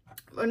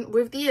 And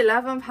with the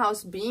 11th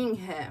house being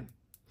here,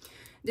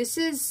 this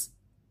is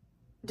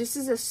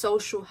a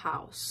social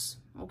house.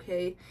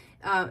 Okay,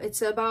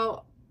 it's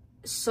about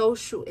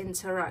social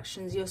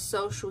interactions, your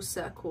social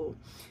circle,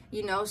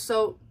 you know.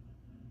 So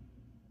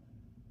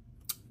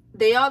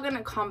they are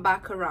gonna come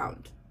back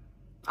around.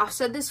 I've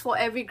said this for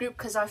every group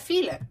because I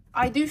feel it.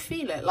 I do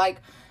feel it.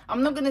 Like,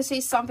 I'm not gonna say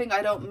something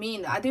I don't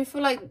mean. I do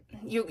feel like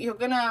you're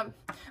gonna,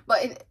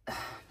 but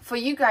for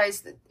you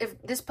guys,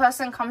 if this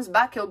person comes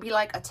back, it'll be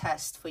like a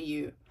test for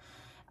you.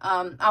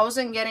 I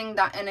wasn't getting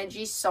that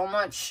energy so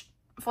much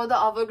for the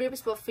other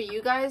groups, but for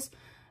you guys,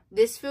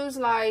 this feels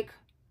like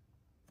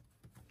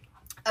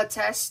a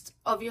test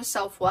of your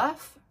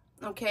self-worth.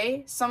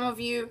 Okay, some of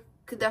you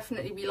could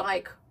definitely be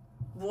like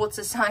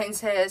water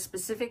signs here,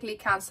 specifically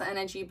Cancer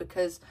energy,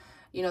 because,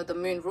 you know, the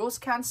moon rules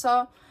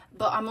Cancer.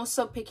 But I'm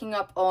also picking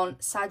up on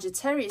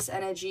Sagittarius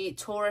energy,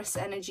 Taurus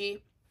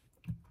energy,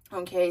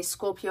 okay,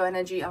 Scorpio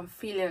energy. I'm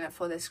feeling it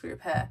for this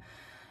group here.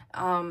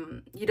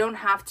 You don't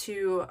have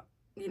to,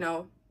 you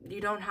know,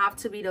 you don't have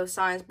to be those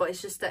signs, but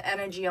it's just the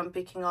energy I'm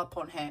picking up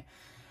on here.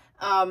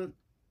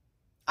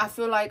 I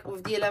feel like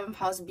with the 11th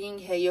house being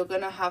here, you're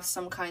gonna have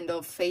some kind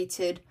of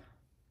fated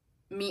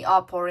meet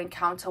up or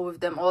encounter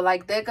with them, or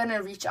like they're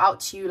gonna reach out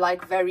to you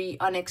like very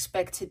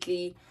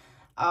unexpectedly,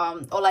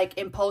 or like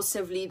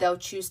impulsively they'll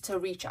choose to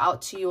reach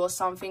out to you or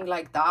something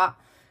like that.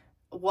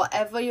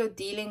 Whatever you're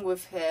dealing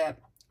with here,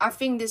 I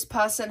think this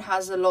person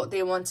has a lot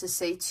they want to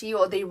say to you,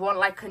 or they want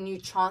like a new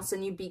chance, a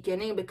new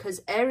beginning,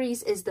 because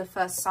Aries is the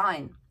first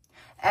sign.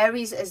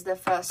 Aries is the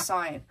first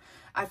sign.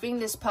 I think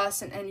this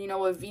person, and you know,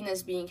 with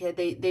Venus being here,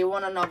 they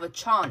want another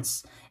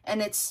chance.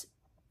 And it's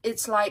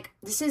like,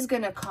 this is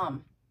gonna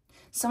come.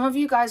 Some of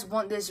you guys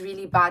want this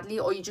really badly,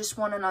 or you just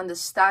want an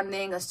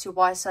understanding as to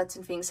why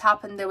certain things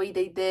happened the way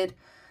they did,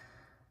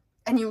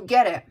 and you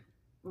get it.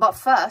 But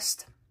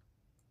first,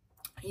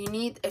 you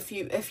need, if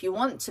you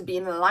want to be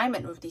in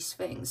alignment with these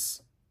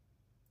things,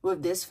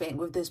 with this thing,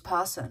 with this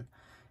person,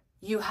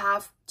 you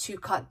have to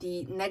cut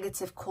the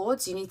negative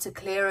cords. You need to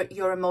clear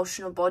your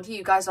emotional body.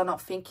 You guys are not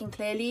thinking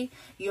clearly.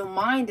 Your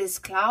mind is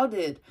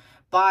clouded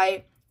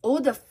by all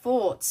the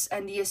thoughts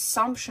and the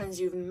assumptions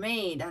you've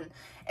made, and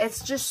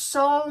it's just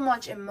so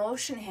much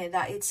emotion here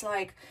that it's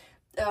like,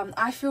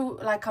 I feel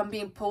like I'm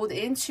being pulled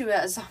into it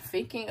as I'm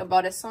thinking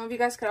about it. Some of you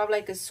guys could have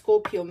like a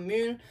Scorpio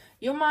moon.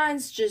 Your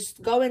minds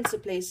just go into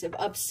place of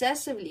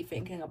obsessively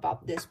thinking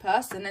about this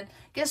person, and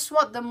guess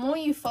what? The more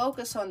you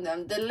focus on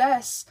them, the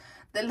less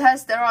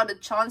there are the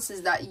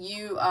chances that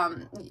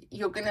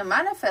you're gonna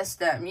manifest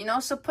them, you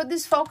know. So put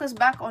this focus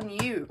back on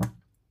you.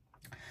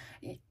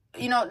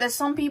 You know, there's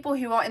some people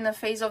who are in the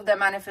phase of their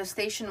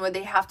manifestation where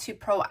they have to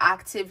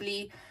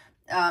proactively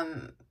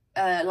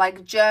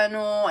like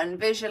journal and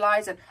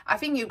visualize, and I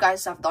think you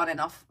guys have done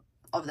enough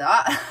of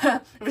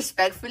that.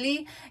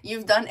 Respectfully,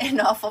 you've done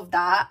enough of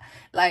that.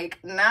 Like,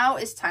 now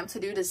it's time to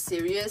do the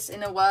serious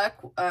inner work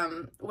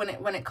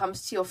when it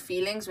comes to your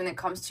feelings, when it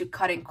comes to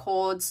cutting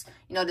cords.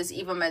 You know, there's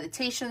even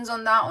meditations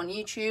on that on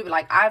YouTube.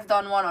 Like, I've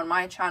done one on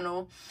my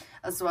channel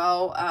as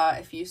well.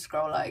 If you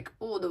scroll like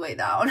all the way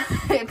down,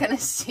 you're gonna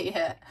see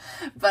it.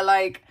 But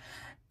like,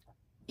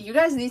 you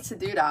guys need to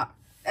do that,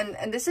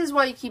 and this is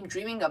why you keep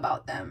dreaming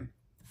about them.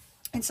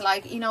 It's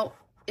like, you know,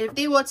 if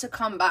they were to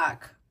come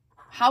back,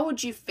 how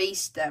would you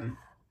face them?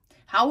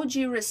 How would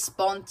you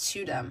respond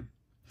to them?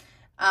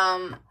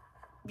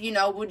 You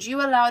know, would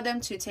you allow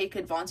them to take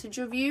advantage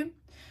of you?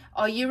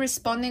 Are you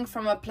responding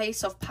from a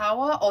place of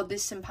power or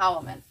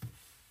disempowerment?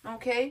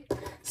 Okay,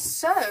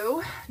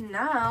 so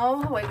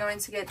now we're going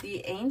to get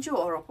the Angel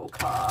Oracle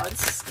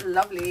cards.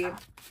 Lovely.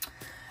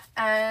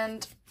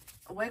 And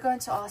we're going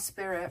to ask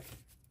Spirit,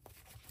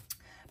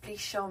 please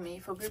show me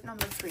for group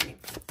number 3.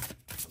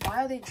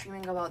 Why are they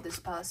dreaming about this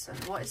person?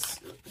 What is,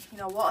 you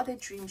know, what are their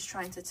dreams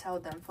trying to tell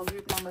them for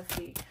group number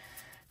 3?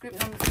 Group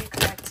number 3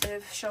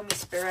 collective, show me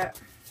Spirit.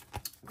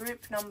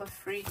 Group number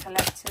 3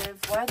 collective,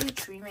 why are they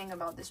dreaming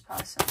about this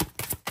person?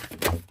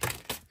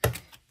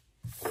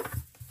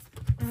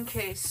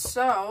 Okay,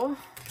 so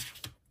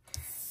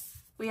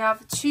we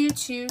have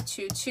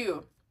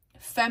 2-2-2-2.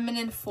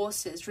 Feminine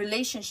forces,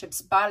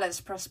 relationships, balance,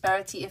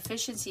 prosperity,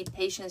 efficiency,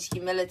 patience,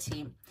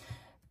 humility.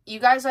 You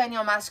guys are in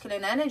your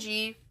masculine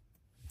energy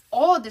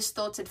or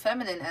distorted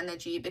feminine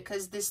energy,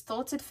 because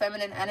distorted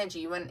feminine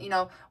energy, when, you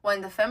know,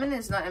 when the feminine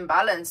is not in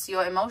balance,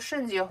 your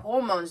emotions, your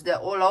hormones, they're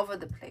all over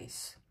the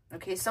place.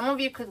 Okay, some of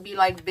you could be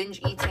like binge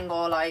eating,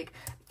 or like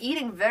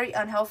eating very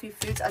unhealthy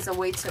foods as a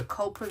way to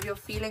cope with your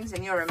feelings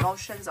and your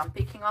emotions. I'm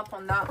picking up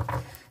on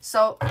that.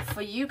 So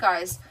for you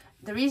guys,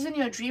 the reason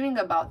you're dreaming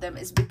about them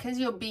is because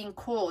you're being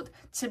called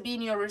to be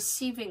in your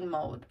receiving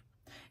mode.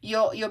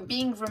 You're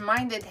being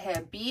reminded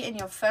here, be in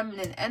your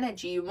feminine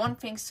energy. You want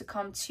things to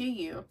come to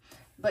you,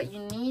 but you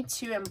need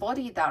to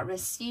embody that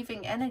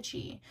receiving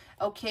energy,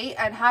 okay?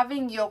 And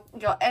having your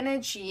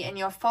energy and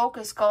your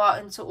focus go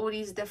out into all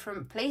these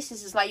different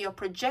places is like you're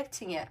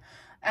projecting it.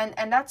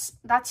 And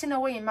that's in a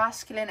way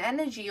masculine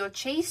energy you're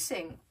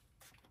chasing.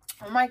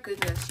 Oh my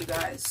goodness, you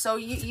guys. So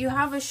you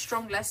have a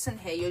strong lesson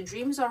here. Your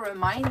dreams are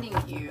reminding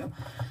you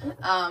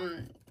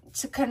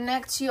to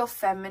connect to your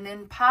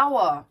feminine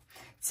power,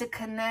 to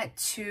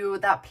connect to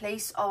that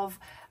place of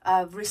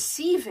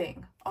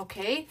receiving,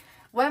 okay?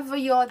 Whether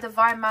you're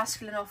divine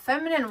masculine or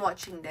feminine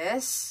watching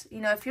this, you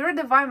know, if you're a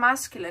divine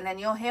masculine and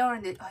you're here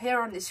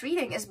on this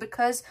reading, is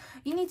because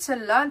you need to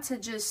learn to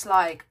just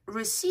like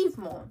receive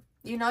more.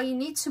 You know, you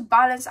need to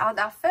balance out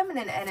that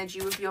feminine energy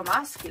with your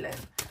masculine,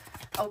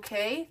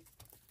 okay?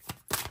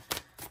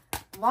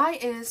 Why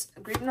is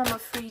group number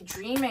 3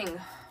 dreaming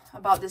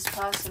about this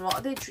person? What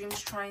are their dreams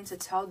trying to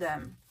tell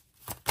them?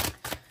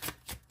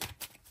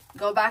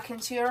 Go back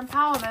into your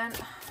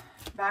empowerment,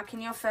 back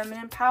in your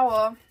feminine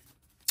power.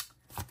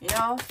 You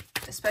know,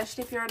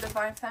 especially if you're a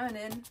divine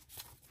feminine.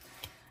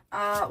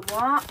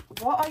 What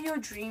are your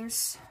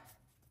dreams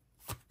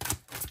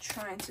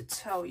trying to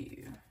tell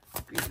you?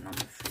 Group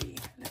number 3.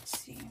 Let's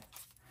see.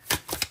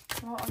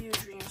 What are your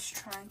dreams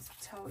trying to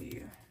tell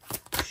you?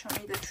 Show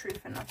me the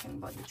truth and nothing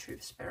but the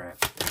truth, Spirit.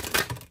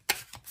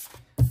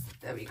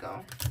 There we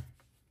go.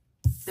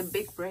 The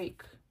big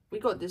break. We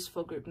got this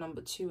for group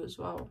number 2 as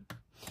well.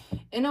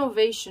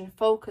 Innovation,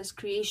 focus,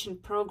 creation,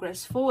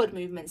 progress, forward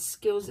movement,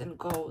 skills and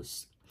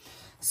goals.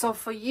 So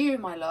for you,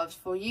 my loves,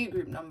 for you,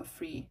 group number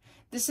 3,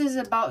 this is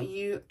about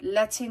you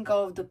letting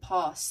go of the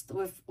past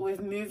with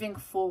moving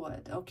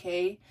forward,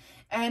 okay?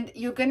 And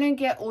you're going to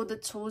get all the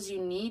tools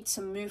you need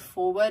to move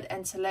forward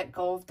and to let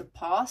go of the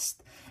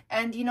past.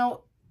 And, you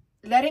know,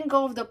 letting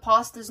go of the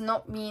past does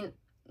not mean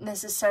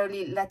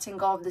necessarily letting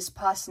go of this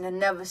person and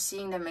never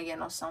seeing them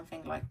again or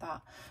something like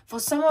that. For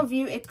some of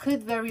you, it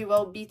could very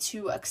well be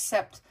to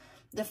accept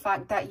the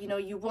fact that, you know,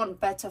 you want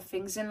better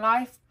things in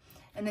life,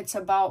 and it's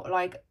about,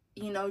 like,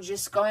 you know,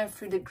 just going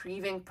through the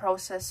grieving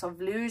process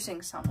of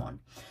losing someone.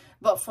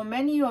 But for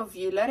many of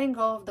you, letting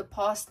go of the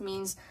past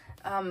means,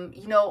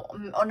 you know,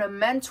 on a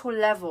mental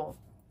level,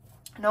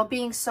 not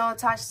being so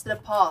attached to the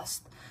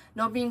past,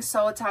 not being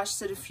so attached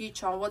to the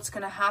future and what's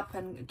going to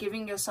happen,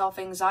 giving yourself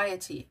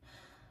anxiety.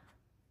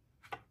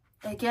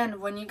 Again,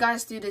 when you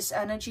guys do this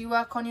energy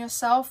work on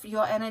yourself,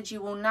 your energy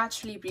will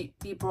naturally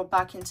be brought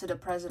back into the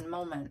present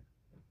moment.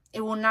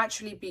 It will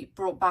naturally be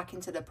brought back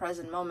into the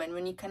present moment.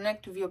 When you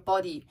connect with your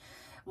body,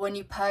 when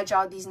you purge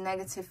out these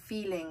negative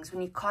feelings,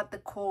 when you cut the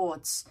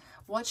cords,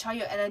 watch how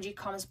your energy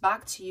comes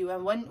back to you.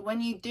 And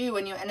when you do,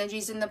 when your energy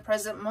is in the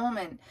present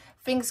moment,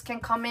 things can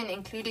come in,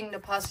 including the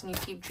person you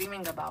keep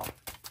dreaming about.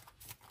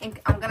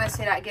 I'm going to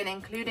say that again,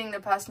 including the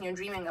person you're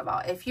dreaming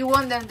about. If you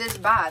want them this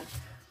bad,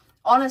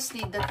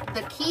 honestly,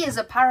 the key is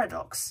a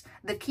paradox.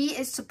 The key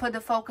is to put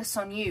the focus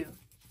on you.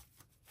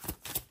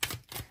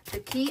 The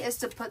key is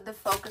to put the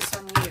focus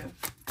on you.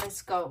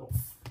 Let's go.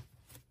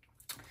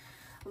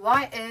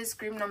 Why is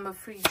group number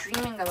 3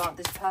 dreaming about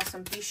this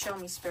person? Please show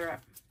me, Spirit.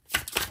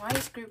 Why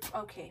is group...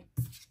 Okay.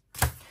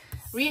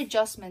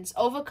 Readjustments,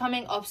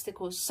 overcoming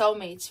obstacles,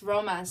 soulmates,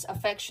 romance,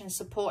 affection,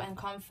 support, and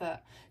comfort.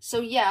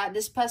 So yeah,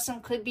 this person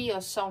could be your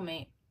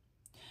soulmate.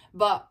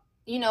 But,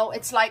 you know,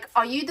 it's like,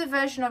 are you the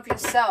version of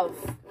yourself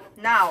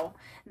now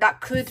that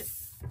could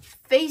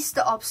face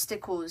the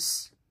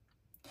obstacles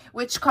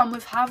which come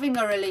with having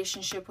a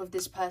relationship with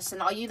this person?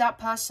 Are you that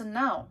person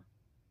now?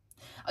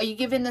 Are you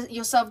giving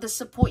yourself the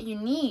support you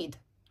need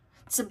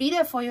to be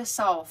there for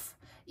yourself,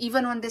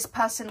 even when this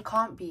person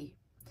can't be?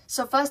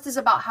 So first is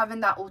about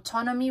having that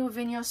autonomy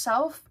within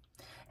yourself,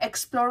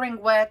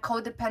 exploring where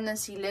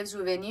codependency lives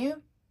within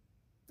you,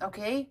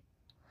 okay?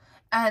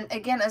 And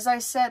again, as I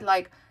said,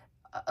 like,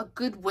 a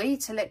good way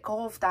to let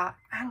go of that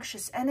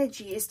anxious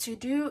energy is to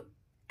do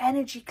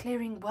energy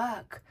clearing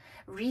work.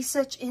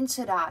 Research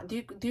into that.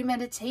 Do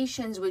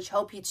meditations which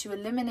help you to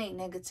eliminate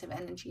negative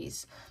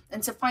energies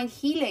and to find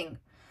healing.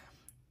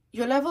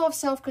 Your level of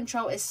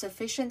self-control is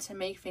sufficient to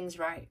make things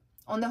right.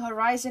 On the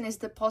horizon is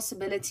the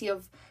possibility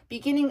of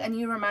beginning a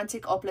new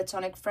romantic or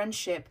platonic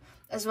friendship,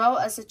 as well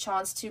as a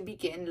chance to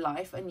begin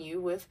life anew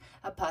with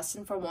a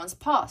person from one's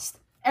past.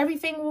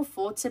 Everything will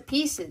fall to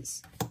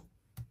pieces.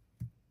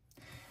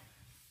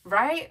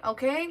 Right?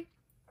 Okay?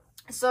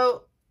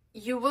 So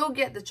you will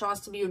get the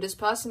chance to be with this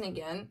person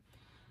again,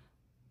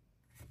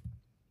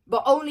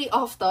 but only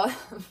after,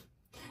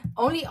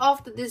 only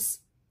after this,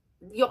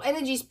 your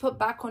energy is put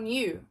back on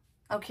you.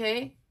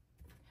 Okay?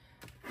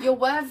 You're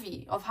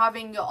worthy of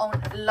having your own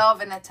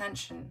love and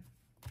attention.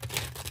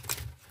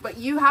 But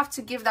you have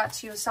to give that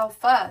to yourself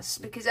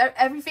first, because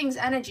everything's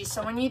energy.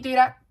 So when you do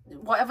that,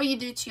 whatever you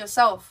do to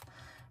yourself,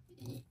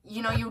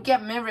 you know, you'll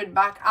get mirrored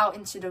back out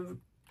into the,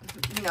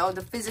 you know,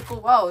 the physical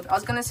world. I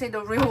was going to say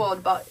the real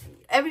world, but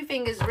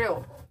everything is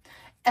real.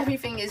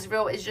 Everything is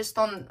real. It's just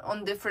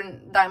on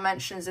different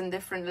dimensions and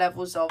different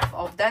levels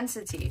of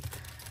density.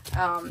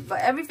 But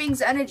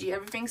everything's energy.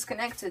 Everything's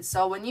connected.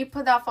 So when you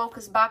put that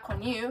focus back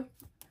on you,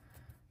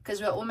 because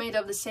we're all made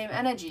of the same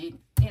energy,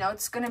 you know,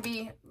 it's going to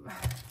be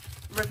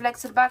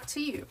reflected back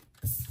to you.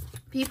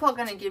 People are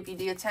going to give you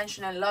the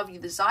attention and love you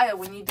desire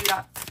when you do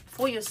that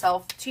for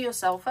yourself, to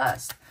yourself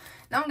first.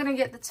 Now I'm going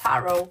to get the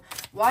tarot.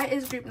 Why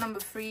is group number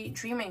 3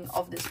 dreaming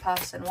of this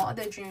person? What are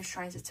their dreams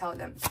trying to tell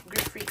them?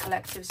 Group 3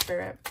 collective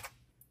spirit.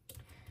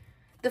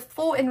 The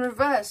 4 in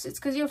reverse. It's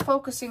because you're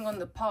focusing on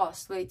the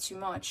past way too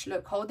much.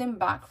 Look, holding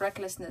back,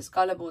 recklessness,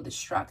 gullible,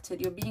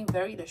 distracted. You're being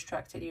very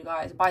distracted, you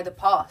guys, by the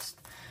past.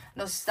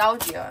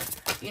 Nostalgia,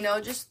 you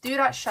know, just do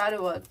that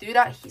shadow work, do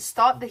that,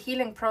 start the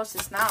healing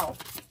process now.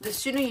 The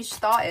sooner you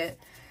start it,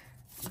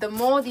 the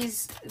more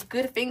these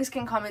good things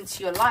can come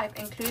into your life,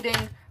 including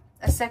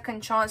a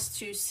second chance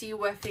to see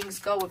where things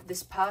go with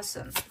this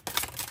person.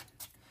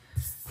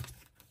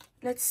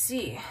 Let's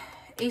see.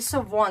 Ace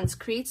of Wands,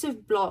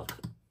 creative block,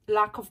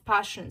 lack of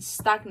passion,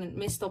 stagnant,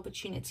 missed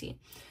opportunity.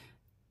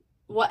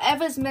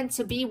 Whatever's meant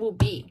to be will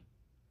be.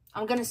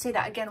 I'm going to say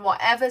that again.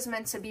 Whatever's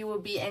meant to be will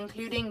be,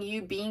 including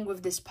you being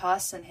with this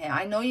person here.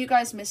 I know you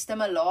guys miss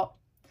them a lot,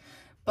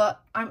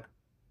 but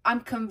I'm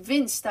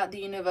convinced that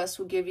the universe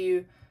will give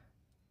you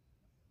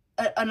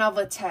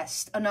another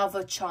test,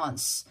 another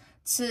chance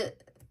to,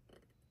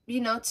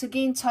 you know, to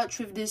gain touch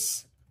with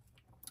this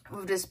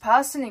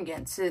person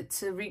again,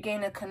 to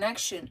regain a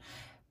connection.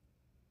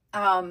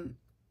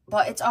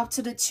 But it's up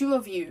to the two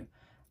of you.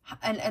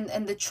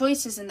 And the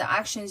choices and the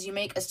actions you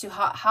make as to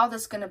how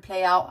that's going to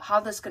play out, how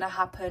that's going to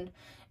happen.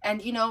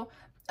 And, you know,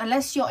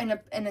 unless you're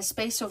in a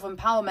space of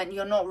empowerment,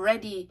 you're not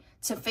ready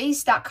to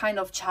face that kind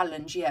of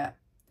challenge yet.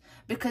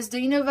 Because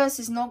the universe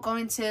is not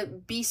going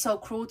to be so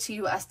cruel to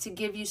you as to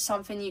give you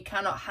something you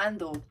cannot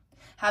handle.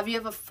 Have you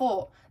ever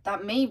thought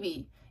that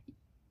maybe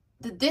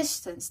the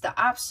distance, the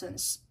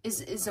absence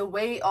is a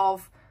way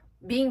of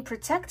being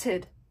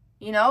protected,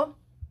 you know?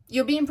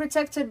 You're being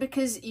protected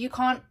because you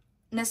can't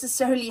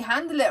necessarily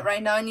handle it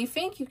right now, and you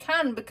think you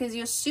can because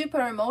you're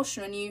super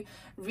emotional and you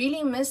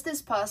really miss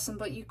this person,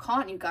 but you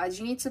can't, you guys.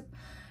 You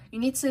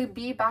need to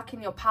be back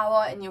in your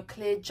power and your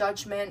clear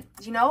judgment.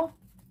 You know,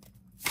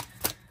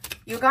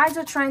 you guys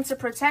are trying to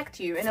protect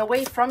you in a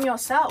way from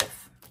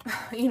yourself.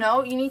 You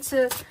know, you need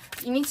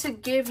to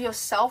give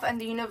yourself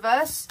and the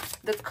universe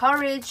the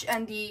courage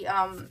and the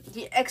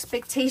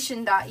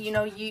expectation that, you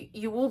know,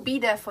 you will be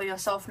there for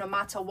yourself no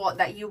matter what,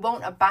 that you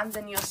won't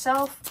abandon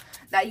yourself,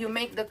 that you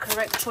make the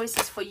correct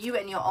choices for you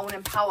and your own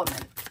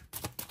empowerment.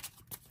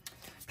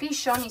 Please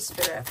show me,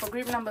 Spirit, for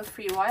group number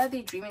 3, why are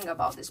they dreaming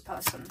about this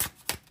person?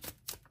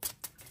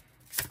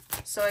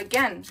 So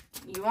again,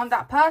 you want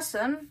that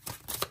person,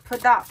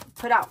 put that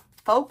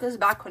focus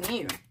back on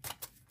you.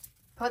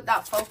 Put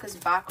that focus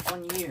back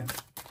on you.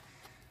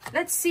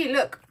 Let's see,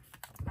 look,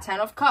 10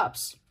 of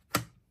Cups.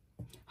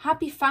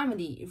 Happy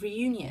family,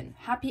 reunion,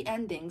 happy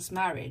endings,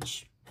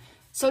 marriage.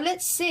 So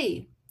let's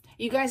see,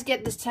 you guys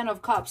get this 10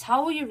 of Cups.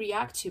 How will you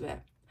react to it?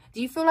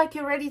 Do you feel like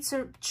you're ready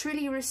to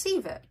truly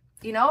receive it?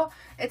 You know,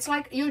 it's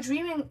like you're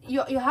dreaming,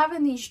 you're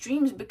having these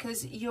dreams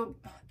because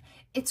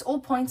it's all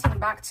pointing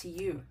back to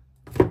you.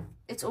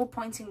 It's all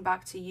pointing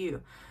back to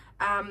you.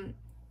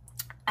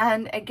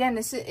 And again,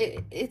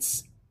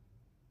 it's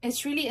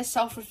really a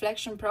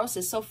self-reflection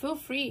process. So feel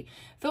free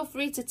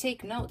to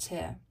take notes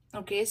here.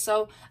 Okay,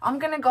 so I'm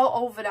gonna go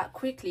over that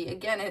quickly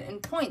again in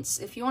points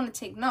if you want to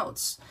take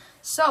notes.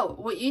 So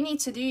what you need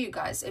to do, you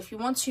guys, if you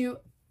want to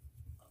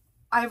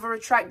either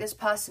attract this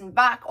person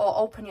back or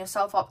open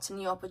yourself up to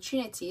new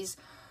opportunities,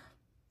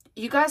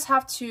 you guys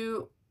have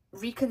to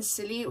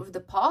reconcile with the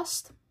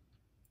past.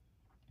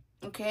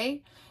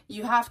 Okay,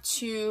 you have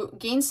to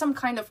gain some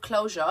kind of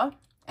closure,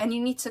 and you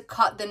need to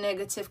cut the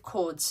negative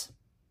cords.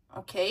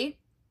 Okay,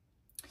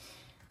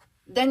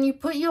 then you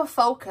put your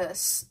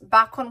focus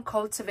back on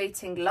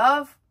cultivating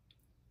love,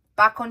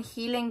 back on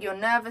healing your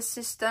nervous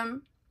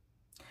system,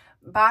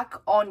 back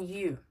on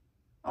you.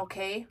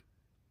 Okay,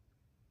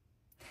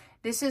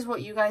 this is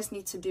what you guys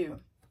need to do.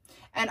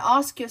 And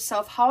ask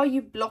yourself, how are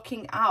you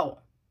blocking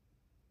out?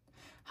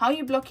 How are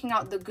you blocking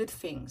out the good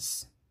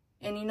things?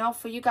 And you know,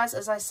 for you guys,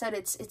 as I said,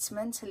 it's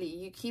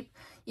mentally.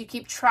 You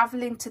keep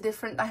traveling to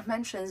different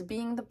dimensions,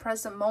 being in the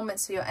present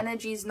moment, so your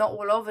energy is not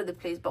all over the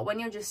place. But when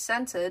you're just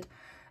centered,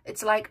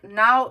 it's like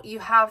now you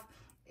have,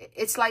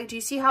 it's like, do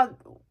you see how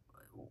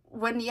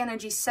when the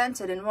energy is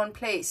centered in one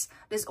place,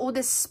 there's all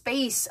this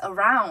space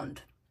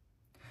around?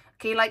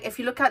 Okay, like if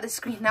you look at the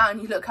screen now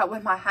and you look at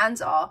where my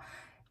hands are,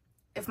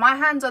 if my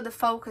hands are the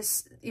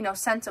focus, you know,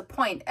 center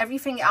point,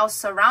 everything else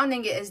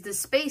surrounding it is the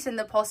space and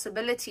the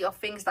possibility of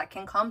things that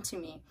can come to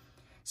me.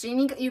 So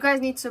you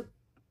guys need to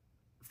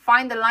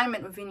find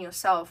alignment within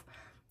yourself.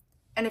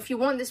 And if you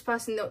want this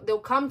person, they'll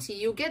come to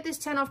you. You'll get this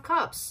 10 of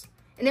Cups.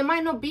 And it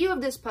might not be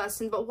of this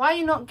person, but why are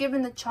you not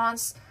giving the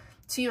chance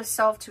to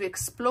yourself to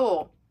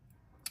explore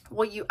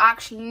what you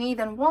actually need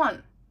and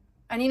want?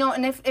 And, you know,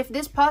 and if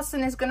this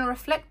person is going to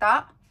reflect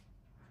that,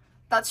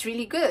 that's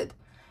really good.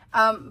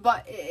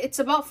 But it's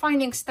about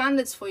finding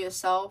standards for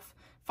yourself,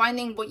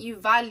 finding what you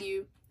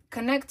value,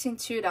 connecting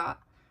to that.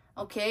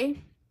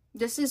 Okay,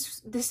 this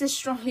is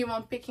strongly what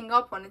I'm picking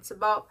up on. It's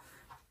about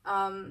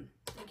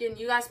again,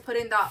 you guys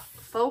putting that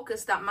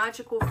focus, that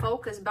magical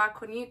focus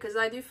back on you, because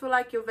I do feel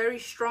like you're very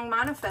strong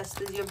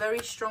manifestors, you're very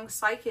strong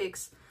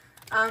psychics,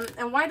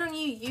 and why don't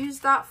you use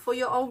that for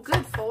your own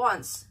good for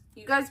once?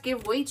 You guys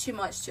give way too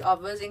much to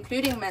others,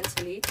 including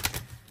mentally.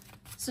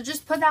 So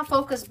just put that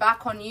focus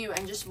back on you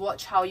and just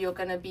watch how you're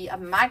going to be a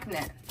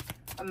magnet.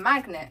 A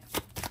magnet.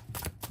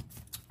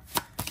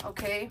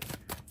 Okay.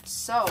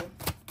 So,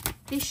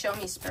 please show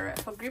me, Spirit,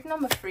 for group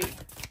number 3.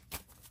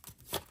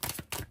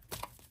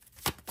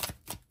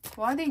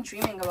 Why are they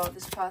dreaming about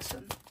this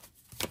person?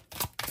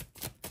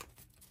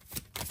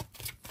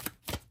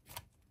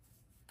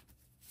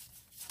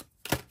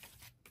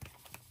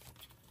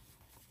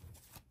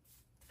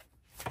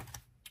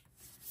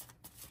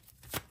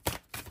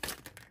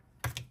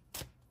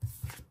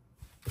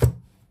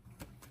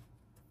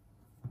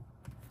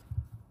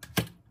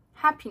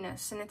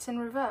 Happiness, and it's in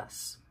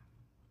reverse.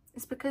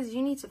 It's because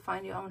you need to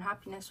find your own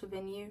happiness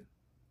within you.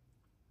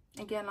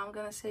 Again, I'm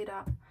gonna say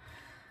that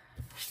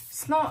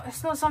it's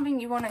not something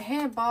you want to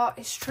hear, but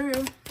it's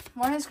true.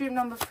 Why is group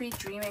number 3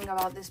 dreaming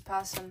about this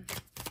person?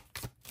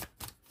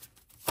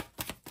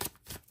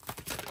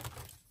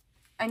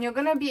 And you're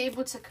gonna be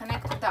able to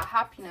connect with that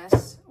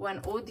happiness when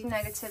all the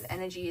negative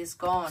energy is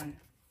gone.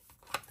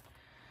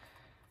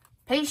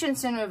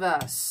 Patience in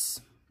reverse.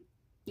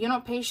 You're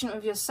not patient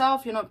with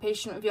yourself. You're not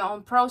patient with your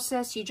own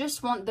process. You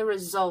just want the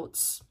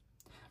results.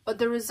 But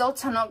the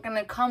results are not going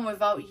to come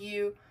without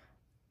you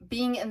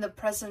being in the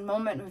present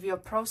moment with your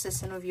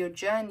process and with your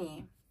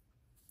journey.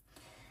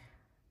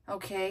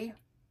 Okay?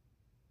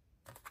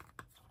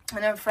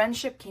 And then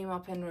friendship came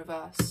up in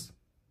reverse.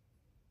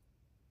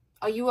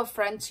 Are you a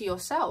friend to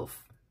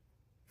yourself?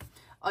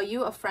 Are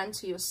you a friend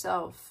to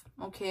yourself?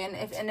 Okay?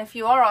 And if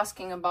you are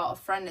asking about a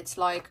friend, it's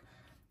like,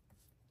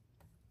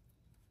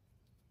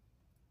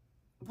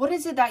 what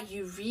is it that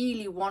you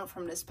really want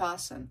from this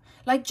person?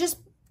 Like, just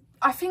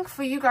I think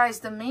for you guys,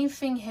 the main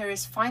thing here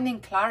is finding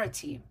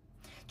clarity.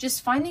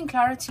 Just finding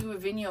clarity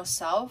within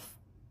yourself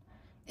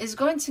is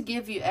going to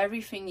give you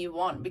everything you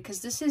want,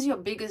 because this is your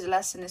biggest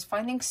lesson, is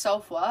finding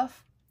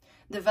self-worth,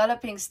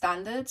 developing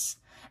standards.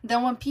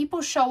 Then when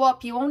people show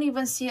up, you won't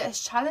even see it as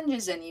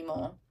challenges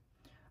anymore.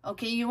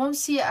 Okay, you won't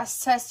see it as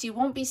tests. You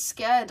won't be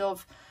scared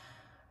of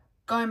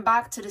going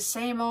back to the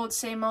same old.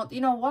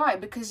 You know why?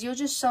 Because you're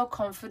just so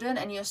confident,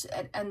 and you're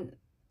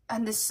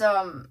and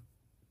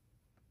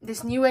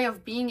this new way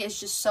of being is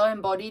just so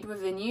embodied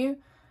within you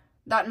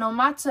that no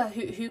matter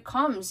who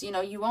comes, you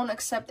know, you won't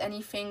accept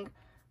anything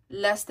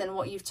less than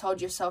what you've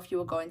told yourself you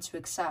were going to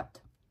accept.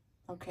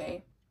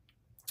 Okay,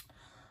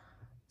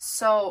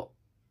 so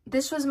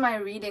this was my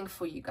reading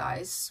for you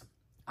guys.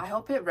 I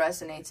hope it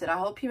resonated. I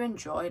hope you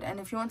enjoyed. And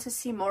if you want to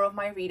see more of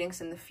my readings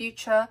in the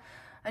future,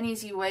 an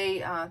easy way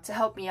to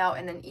help me out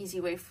and an easy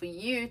way for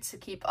you to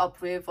keep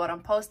up with what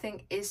I'm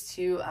posting is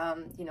to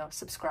you know,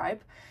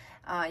 subscribe.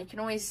 You can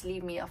always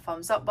leave me a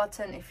thumbs up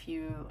button if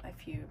you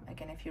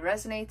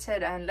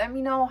resonated, and let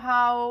me know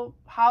how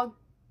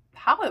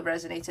it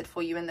resonated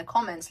for you in the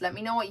comments. Let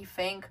me know what you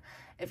think.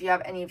 If you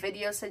have any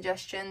video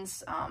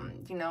suggestions,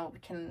 you know, you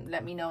can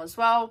let me know as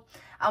well.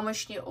 I'm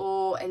wishing you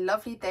all a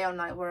lovely day or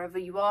night wherever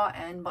you are,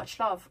 and much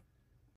love.